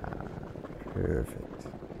there. Perfect.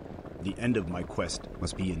 The end of my quest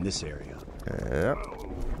must be in this area. Yep.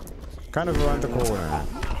 Kind of around the corner,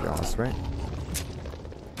 if you ask me.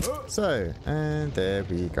 So, and there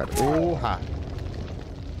we go. Oh, ha.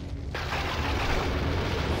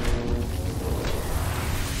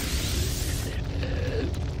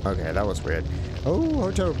 Okay, that was weird. Oh,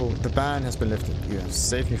 how terrible. The ban has been lifted. You have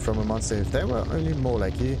saved me from a monster. If there were only more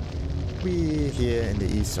like you. We here in the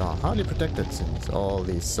east are hardly protected since all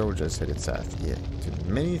these soldiers headed south here. Too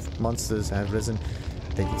many monsters have risen.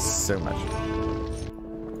 Thank you so much.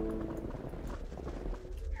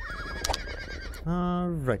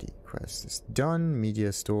 Alrighty, quest is done.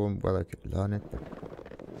 Meteor storm. Well, I could learn it, but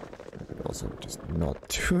I could also just not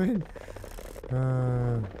do it.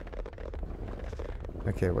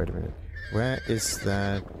 Okay, wait a minute. Where is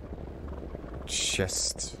that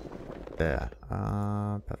chest? There.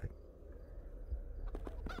 Perfect.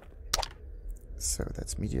 So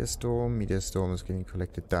that's Meteor Storm. Meteor Storm is getting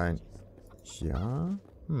collected down here.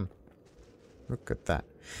 Look at that.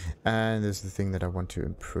 And there's the thing that I want to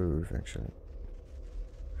improve, actually.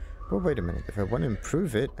 Well, wait a minute. If I want to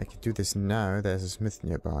improve it, I can do this now. There's a smith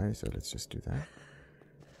nearby, so let's just do that.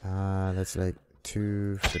 That's like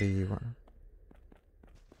 2, 3, 1.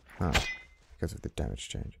 Because of the damage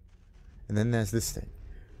change. And then there's this thing.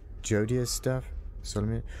 Jodia's stuff.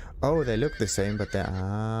 Solomon. Oh, they look the same, but they're...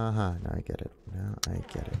 Now I get it. Now I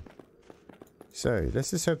get it. So,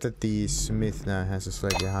 let's just hope that the smith now has a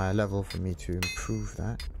slightly higher level for me to improve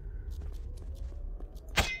that.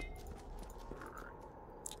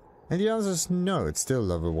 And the answer is no, it's still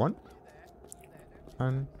level 1.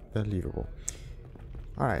 Unbelievable.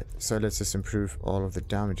 Alright, so let's just improve all of the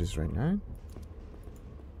damages right now.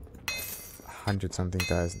 100 something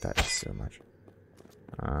thousand, that is so much.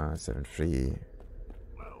 7-3.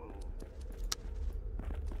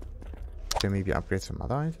 Can I maybe upgrade some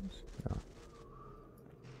other items? No.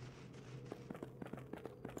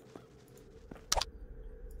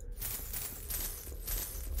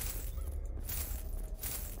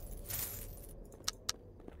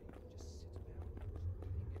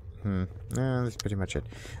 No, that's pretty much it.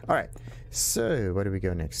 Alright, so where do we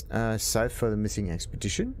go next? South for the missing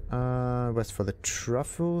expedition, west for the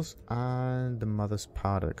truffles, and the mother's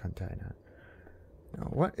powder container. Now,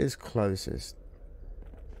 what is closest?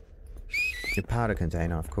 The powder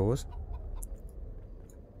container, of course.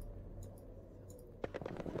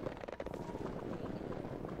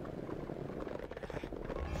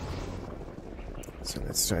 So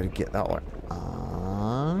let's try to get that one.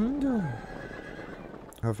 And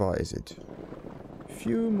how far is it?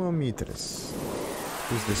 Few more meters.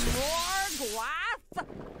 Who's this one?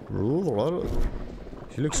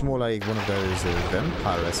 She looks more like one of those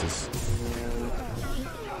vampiresses.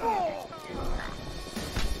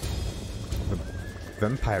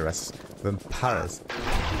 Vampires. Vampires.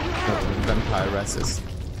 Not vampiresses.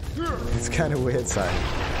 It's kind of weird sounding.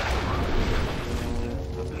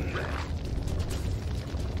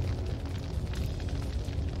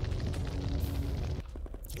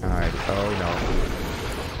 Alright, oh no.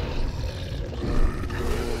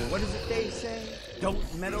 What does it they say? Don't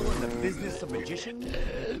meddle in the business of magician?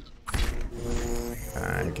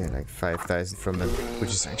 I get like 5,000 from them, which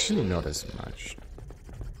is actually not as much.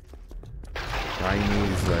 I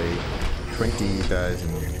need like 20,000,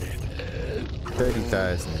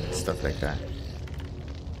 30,000, stuff like that.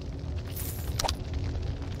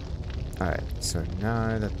 Alright, so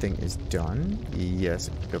now that thing is done. Yes,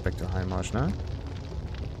 go back to Highmarsh now.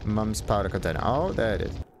 Mum's powder container. Oh, there it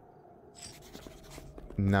is.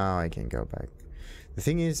 Now I can go back. The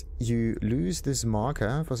thing is, you lose this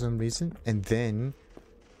marker for some reason, and then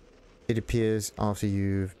it appears after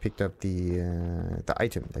you've picked up the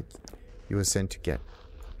item that you were sent to get.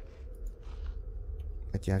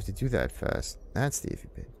 But you have to do that first. That's the iffy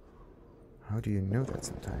bit. How do you know that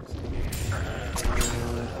sometimes?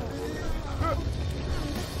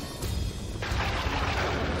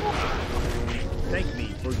 Thank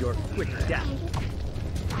me for your quick death.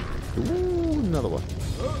 Ooh, another one.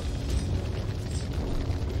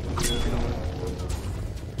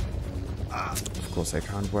 Of course I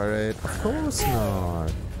can't wear it. Of course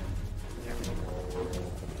not.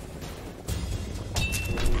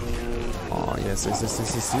 Oh, yes,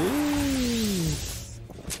 yes.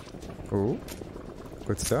 Oh,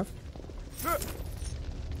 good stuff.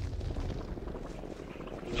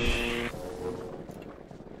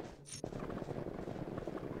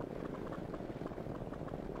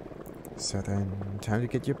 So then, time to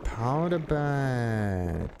get your powder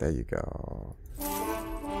back. There you go.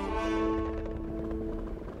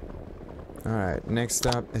 Alright, next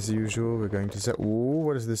up, as usual, we're going to say... Ooh,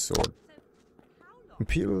 what is this sword?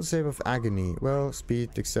 Imperial Save of Agony. Well,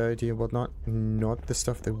 speed, dexterity and whatnot. Not the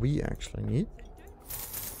stuff that we actually need.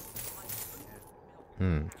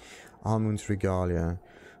 Almund's Regalia.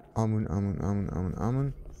 Almund.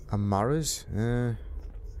 Amaris.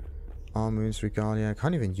 Almund's Regalia. I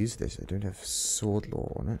can't even use this. I don't have sword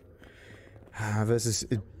law on it. Versus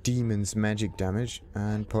a demon's magic damage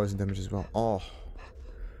and poison damage as well.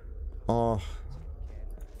 Oh,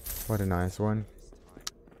 what a nice one.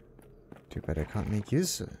 Too bad I can't make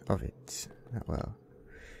use of it that well.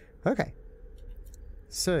 Okay.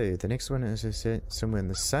 So, the next one, as I said, somewhere in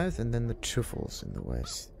the south, and then the truffles in the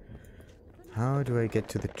west. How do I get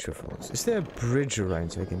to the truffles? Is there a bridge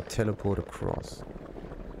around so I can teleport across?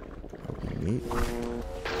 Probably neat.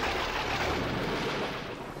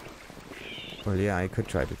 Well, yeah, I could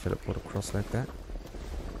try to teleport across like that.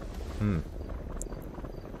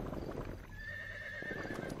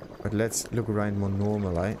 But let's look around more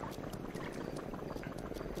normally.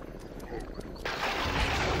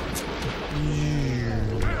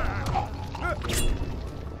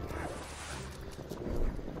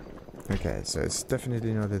 Okay, so it's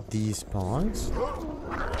definitely not at these parts.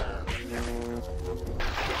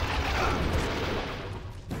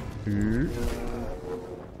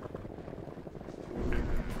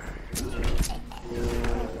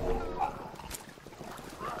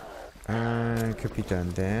 Could be done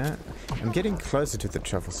there. I'm getting closer to the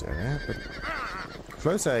truffles area, but the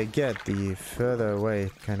closer I get, the further away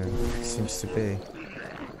it kind of seems to be.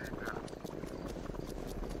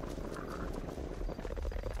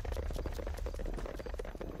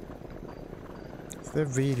 Is there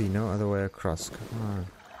really no other way across? Come on.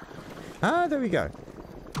 Ah, there we go.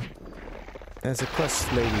 There's a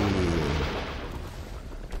quest lady.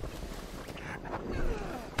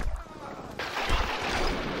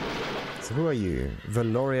 Who are you?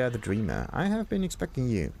 Valoria the Dreamer. I have been expecting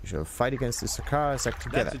you. You shall fight against the Sakara sect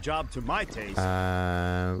together. That's a job to my taste.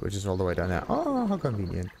 Which is all the way down there. Oh, how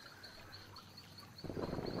convenient.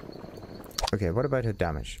 Okay, what about her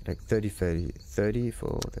damage? Like 30 for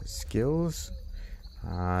the skills.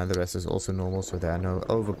 The rest is also normal, so there are no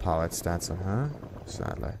overpowered stats on her.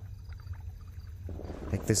 Sadly.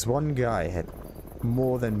 Like this one guy had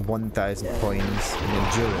more than 1,000 points in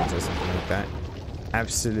endurance or something like that.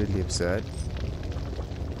 Absolutely absurd.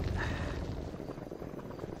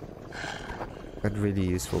 But really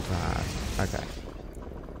useful to have. Okay.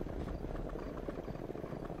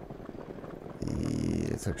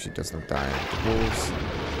 Let's hope she does not die with the wolves.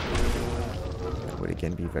 That would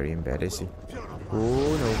again be very embarrassing.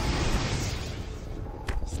 Oh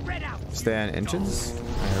no. Is there an entrance?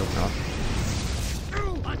 I hope not.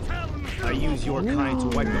 I use your kind to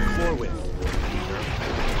wipe the floor with.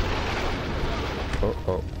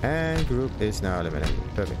 Oh, and group is now eliminated.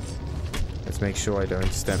 Perfect. Let's make sure I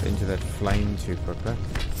don't step into that flame too quickly.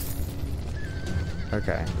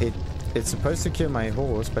 Okay, it's supposed to kill my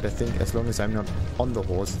horse, but I think as long as I'm not on the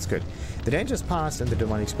horse, it's good. The danger's past and the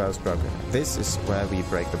demonic spell's broken. This is where we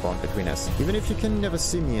break the bond between us. Even if you can never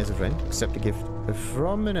see me as a friend, accept a gift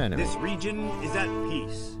from an enemy. This region is at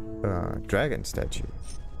peace. Dragon statue.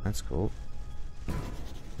 That's cool.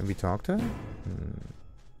 Can we talk to her?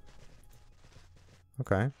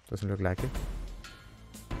 Okay, doesn't look like it.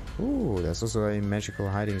 Ooh, there's also a magical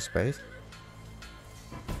hiding space.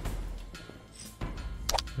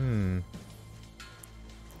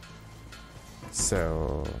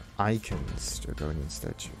 So, icons, draconian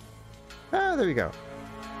statue. Ah, there we go.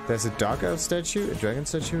 There's a dark elf statue, a dragon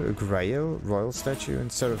statue, a grey elf, royal statue,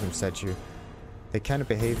 and seraphim statue. They kind of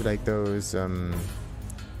behave like those,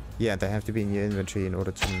 yeah, they have to be in your inventory in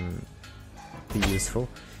order to be useful.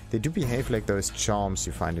 They do behave like those charms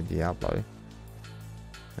you find in Diablo.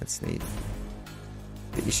 That's neat.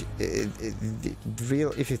 The issue, the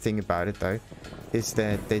real, if you think about it though, is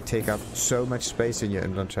that they take up so much space in your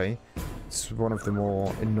inventory It's one of the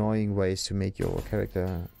more annoying ways to make your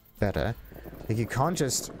character better. Like, you can't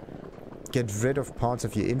just get rid of parts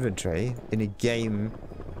of your inventory in a game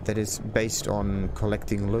that is based on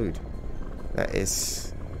collecting loot.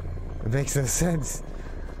 It makes no sense.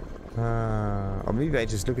 Or maybe I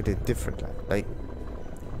just look at it differently. Like,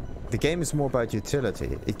 the game is more about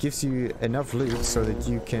utility. It gives you enough loot so that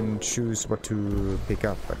you can choose what to pick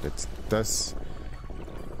up, but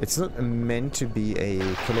it's not meant to be a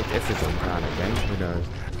collect everything kind of game, who knows.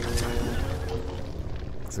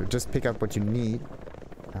 So just pick up what you need,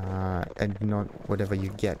 and not whatever you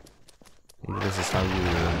get. Maybe this is how you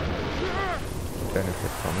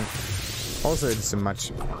benefit from it. Also, it's a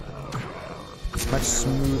much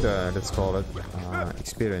smoother, let's call it,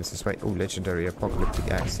 experience this way. Oh, legendary apocalyptic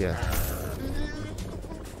axe, yeah.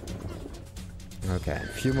 Okay, a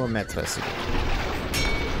few more meters.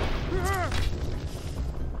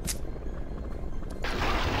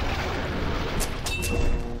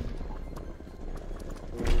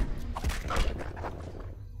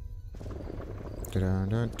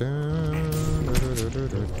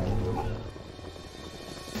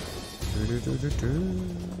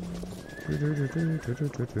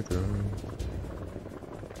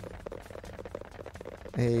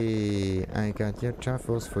 Hey, I got your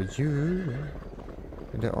truffles for you.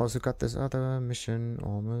 And I also got this other mission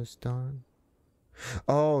almost done.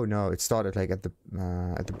 Oh no, it started like at the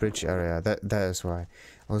bridge area. That's why.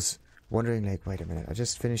 I was wondering, like, wait a minute, I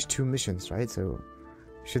just finished 2 missions, right? So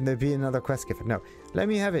shouldn't there be another quest giver? No. Let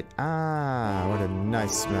me have it. Ah, what a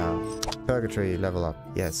nice smell. Purgatory level up.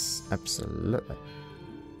 Yes, absolutely.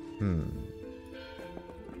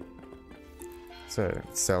 So,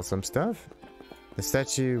 sell some stuff. The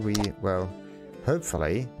statue we, well,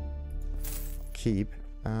 hopefully keep.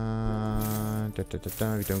 We don't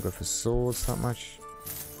go for swords that much.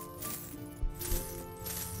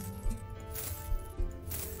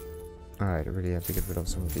 Alright, I really have to get rid of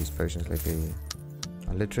some of these potions lately.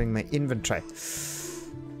 I'm littering my inventory.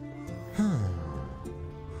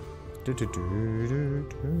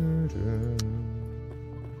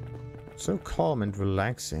 So calm and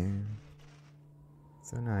relaxing.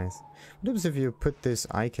 So nice. What happens if you put this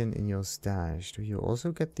icon in your stash? Do you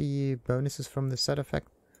also get the bonuses from the set effect?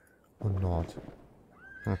 Or not?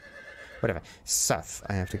 Huh. Whatever. South.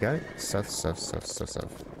 I have to go. South. South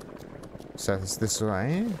is this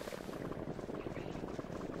way.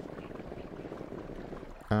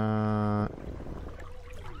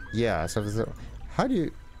 Yeah, so how do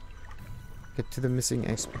you get to the missing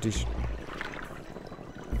expedition?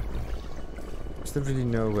 Is there really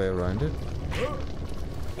no way around it?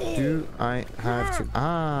 Do I have to...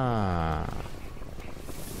 Ah!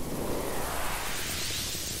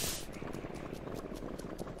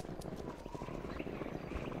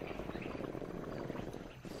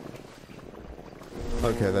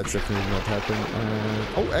 Okay, that's definitely not happening.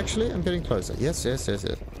 Oh, actually, I'm getting closer. Yes.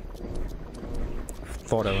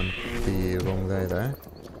 Thought I went the wrong way there.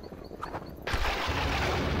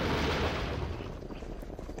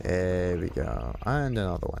 There we go. And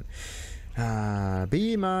another one.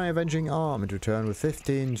 Be my avenging arm and return with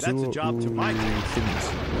 15 That's a job to my things.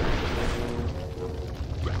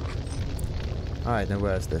 Alright, now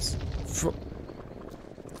where's this?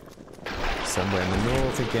 Somewhere in the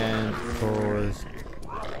north again, of course.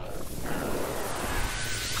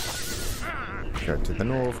 Go to the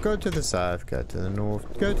north, go to the south, go to the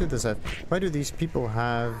north, go to the south. Why do these people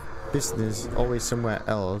have business always somewhere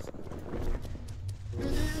else?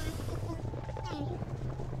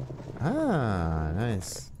 Ah,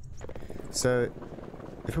 nice. So,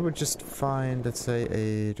 if we would just find, let's say,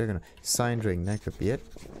 a dragon signed ring, that could be it.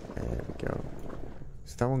 There we go.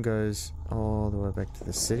 So that one goes all the way back to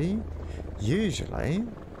the city. Usually,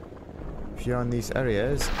 if you're in these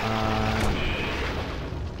areas,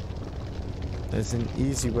 there's an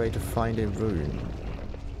easy way to find a rune.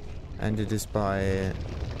 And it is by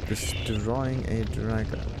destroying a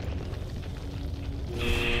dragon.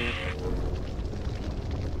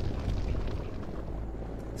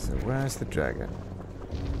 So where's the dragon?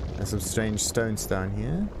 There's some strange stones down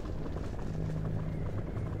here.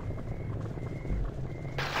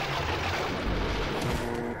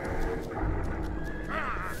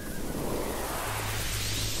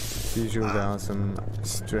 As usual, there are some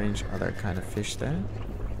strange other kind of fish there.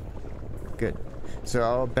 Good. So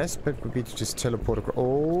our best bet would be to just teleport across.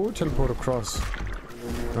 Oh, teleport across.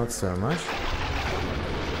 Not so much.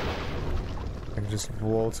 I can just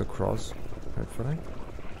waltz across, hopefully.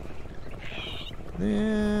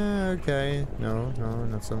 Yeah, okay. No,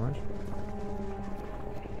 not so much.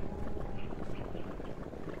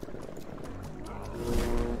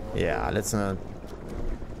 Yeah, let's not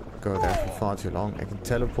go there for far too long. I can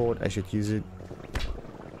teleport. I should use it.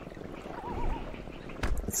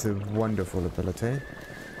 It's a wonderful ability.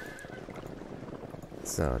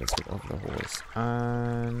 So let's get off the horse.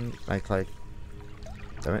 And like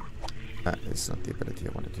damn it. That is not the ability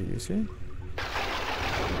I wanted to use here.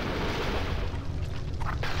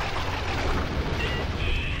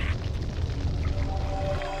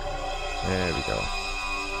 There we go.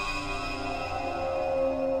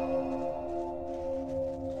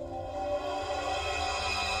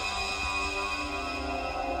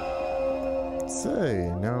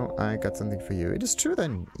 So, now I got something for you. It is true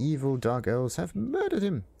then, evil dark elves have murdered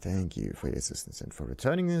him. Thank you for your assistance and for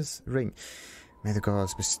returning this ring. May the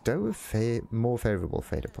gods bestow a more favorable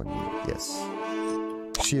fate upon you. Yes.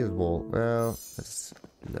 Shield wall. Well, let's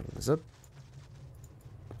level this up.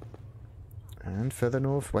 And further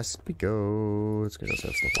northwest we go. Let's get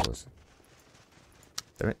ourselves the horse.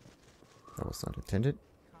 Damn it. That was not intended.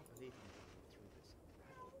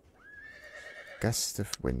 Gust of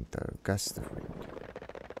wind though. Gust of wind.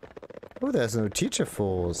 Oh, there's no teacher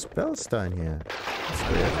for spells down here. I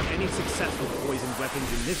don't have any success with poison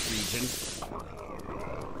weapons in this region.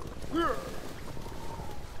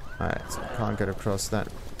 Alright, so I can't get across that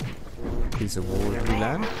piece of wall we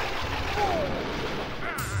land.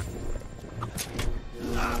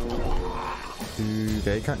 Do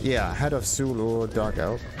they can't? Yeah, Head of Soul or Dark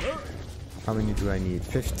Elf. How many do I need?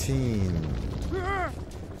 15.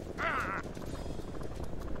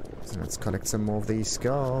 So let's collect some more of these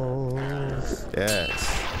skulls.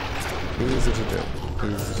 Yes. Easy to do.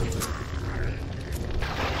 Easy to do.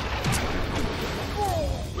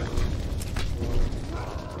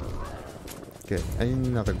 Good.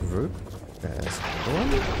 Another group. There's one.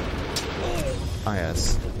 Ah,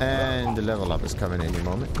 yes. And the level up is coming any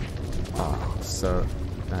moment. Ah, so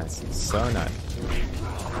nice. So nice.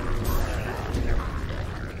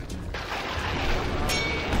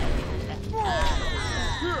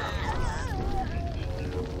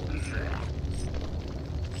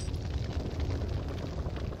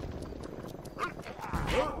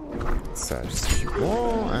 So just a few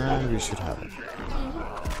more and we should have it.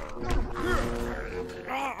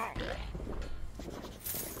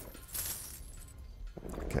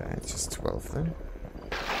 Okay, it's just 12 then.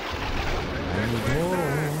 And more.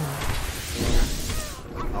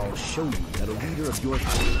 I'll show you that a leader of your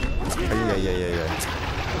type. Oh, yeah.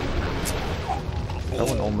 That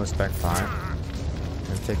one almost backfired.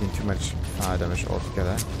 I'm taking too much fire damage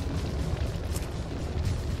altogether.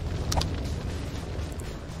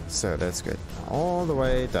 So that's good. All the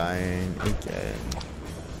way down again.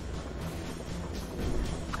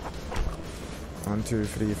 1, 2,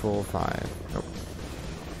 3, 4, 5. Nope.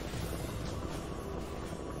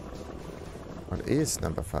 What is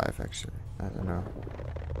number 5 actually? I don't know.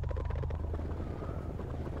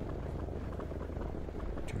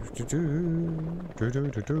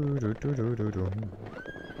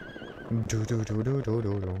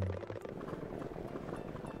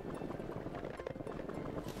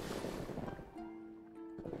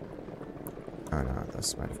 Oh no,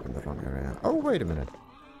 this might have been the wrong area. Oh, wait a minute.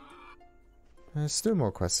 There's still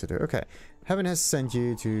more quests to do. Okay. Heaven has sent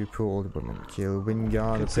you to poor old woman. Kill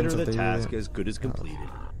Wingard, Consider the the prince of task as good as completed.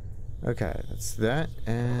 Okay, that's that.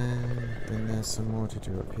 And then there's some more to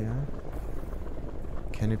do up here.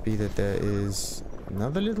 Can it be that there is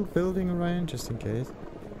another little building around, just in case?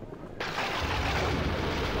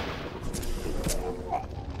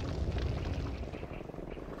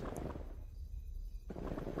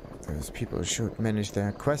 Those people should manage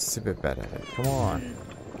their quests a bit better. Come on.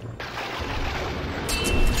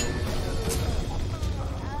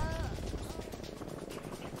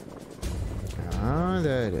 Ah,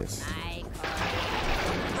 there it is.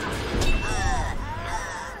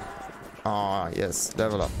 Ah, yes,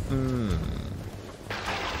 level up.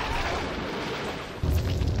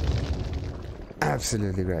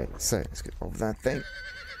 Absolutely great. So let's get off that thing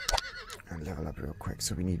and level up real quick.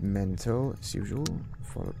 So we need mental as usual,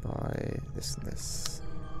 followed by this and this.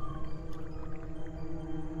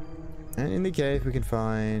 And in the cave we can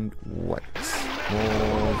find what? More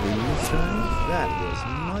of these guys? That was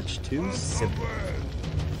much too simple.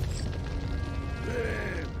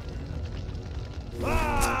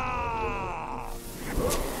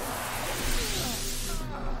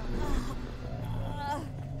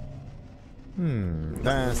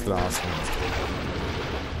 That's the last one.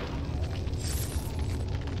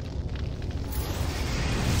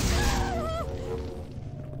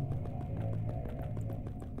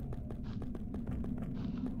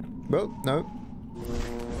 Well, no.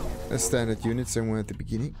 A standard unit somewhere at the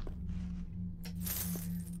beginning.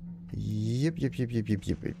 Yep.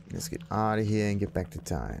 Yep. Let's get out of here and get back to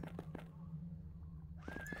town.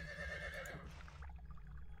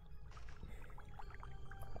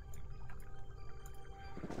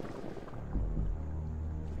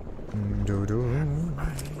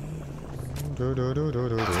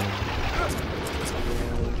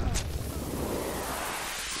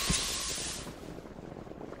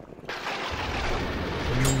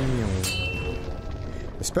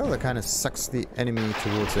 The spell that kind of sucks the enemy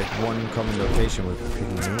towards like one common location with pretty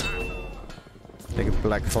new. Like a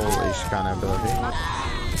black hole-ish kind of ability.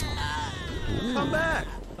 Ooh. Come back!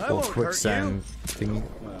 I Or won't hurt quicksand you. thingy.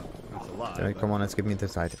 Well, that's a lie. Alright, come on, let's get me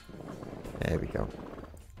inside. There we go.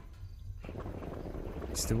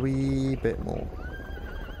 Just a wee bit more.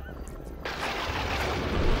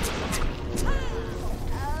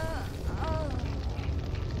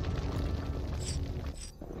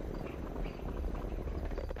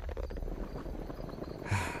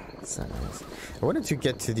 So nice. I wanted to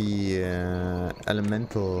get to the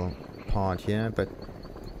elemental part here, but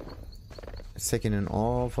it's taking an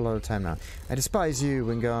awful lot of time now. I despise you,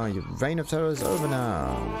 Wingar. Your reign of terror is over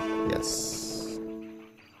now. Yes.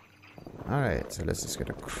 Alright, so let's just get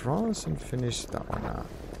across and finish that one out.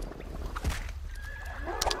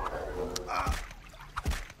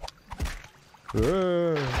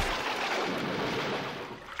 Whoa.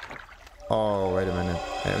 Oh, wait a minute.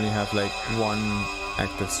 I only have like one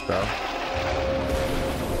active spell.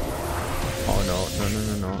 Oh no.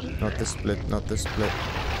 Not the split, not the split.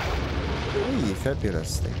 Hey,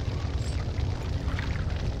 fabulous thing.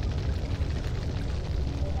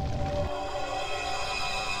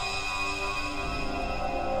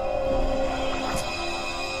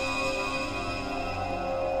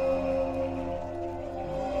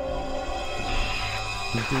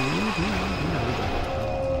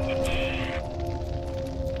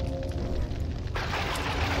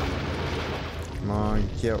 Come on,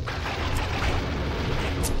 kill.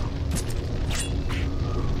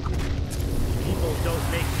 People don't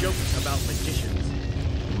make jokes about magicians.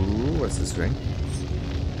 Ooh, what's this ring?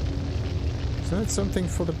 So that's something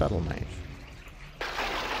for the battle mage.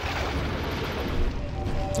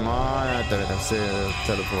 Ah, damn it, I'm still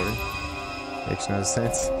teleporting. Makes no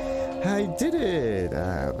sense. I did it!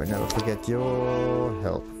 But never forget your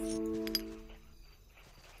help.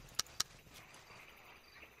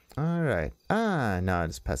 Alright. Ah, now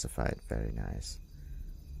it's pacified. Very nice.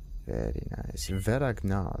 Very nice.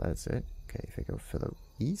 Veragnar, that's it. Okay, if I go further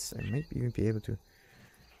east, I might even be able to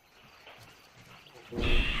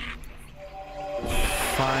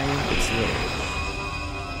find its village.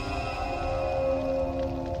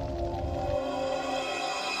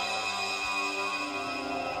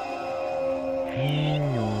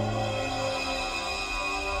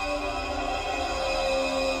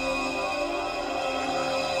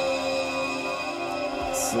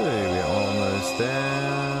 So we're almost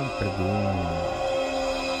there. Ba-boom.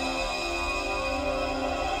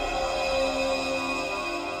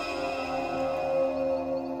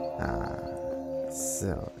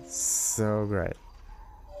 So great.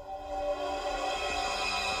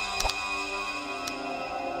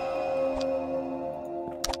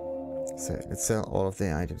 So let's sell all of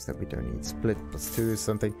the items that we don't need. Split +2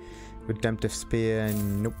 something. Redemptive spear,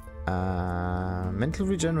 nope. Mental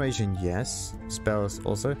regeneration, yes. Spells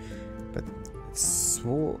also, but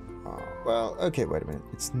sword. Oh, well, okay. Wait a minute.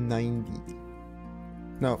 It's 90.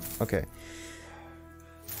 No, okay.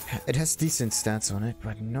 It has decent stats on it,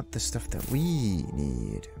 but not the stuff that we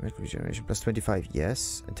need. Mental regeneration +25,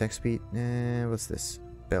 yes. Attack speed. What's this?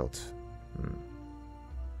 Belt.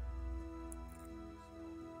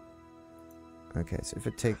 Okay, so if I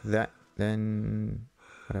take that, then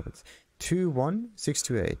what happens?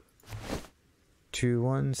 21628.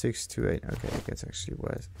 21628. Okay, that gets actually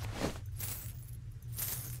worse.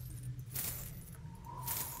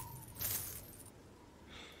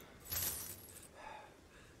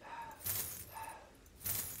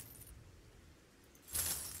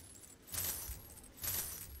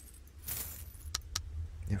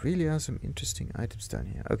 There really are some interesting items down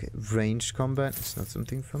here. Okay, ranged combat is not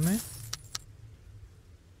something for me.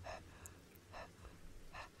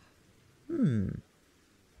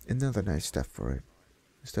 Another nice stuff for it.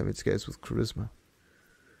 This time it scales with charisma.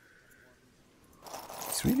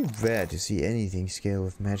 It's really rare to see anything scale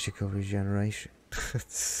with magical regeneration.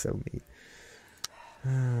 It's so neat.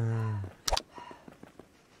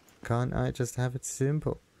 Can't I just have it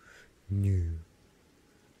simple? No.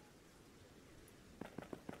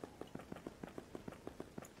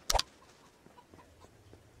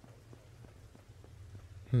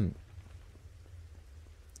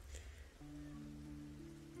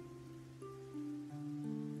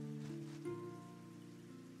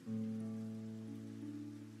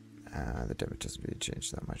 The damage doesn't really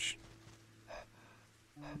change that much.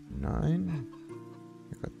 9.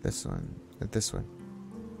 I got this one. This one.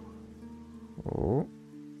 Oh.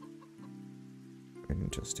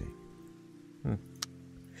 Interesting.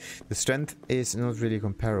 The strength is not really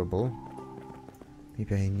comparable.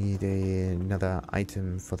 Maybe I need another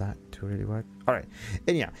item for that to really work. Alright.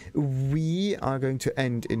 Anyhow, we are going to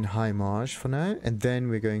end in Highmarsh for now. And then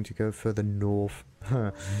we're going to go further north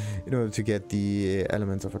in order to get the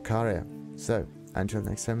elements of Ascaron. So, until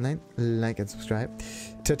next time then, like and subscribe.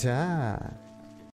 Ta-ta!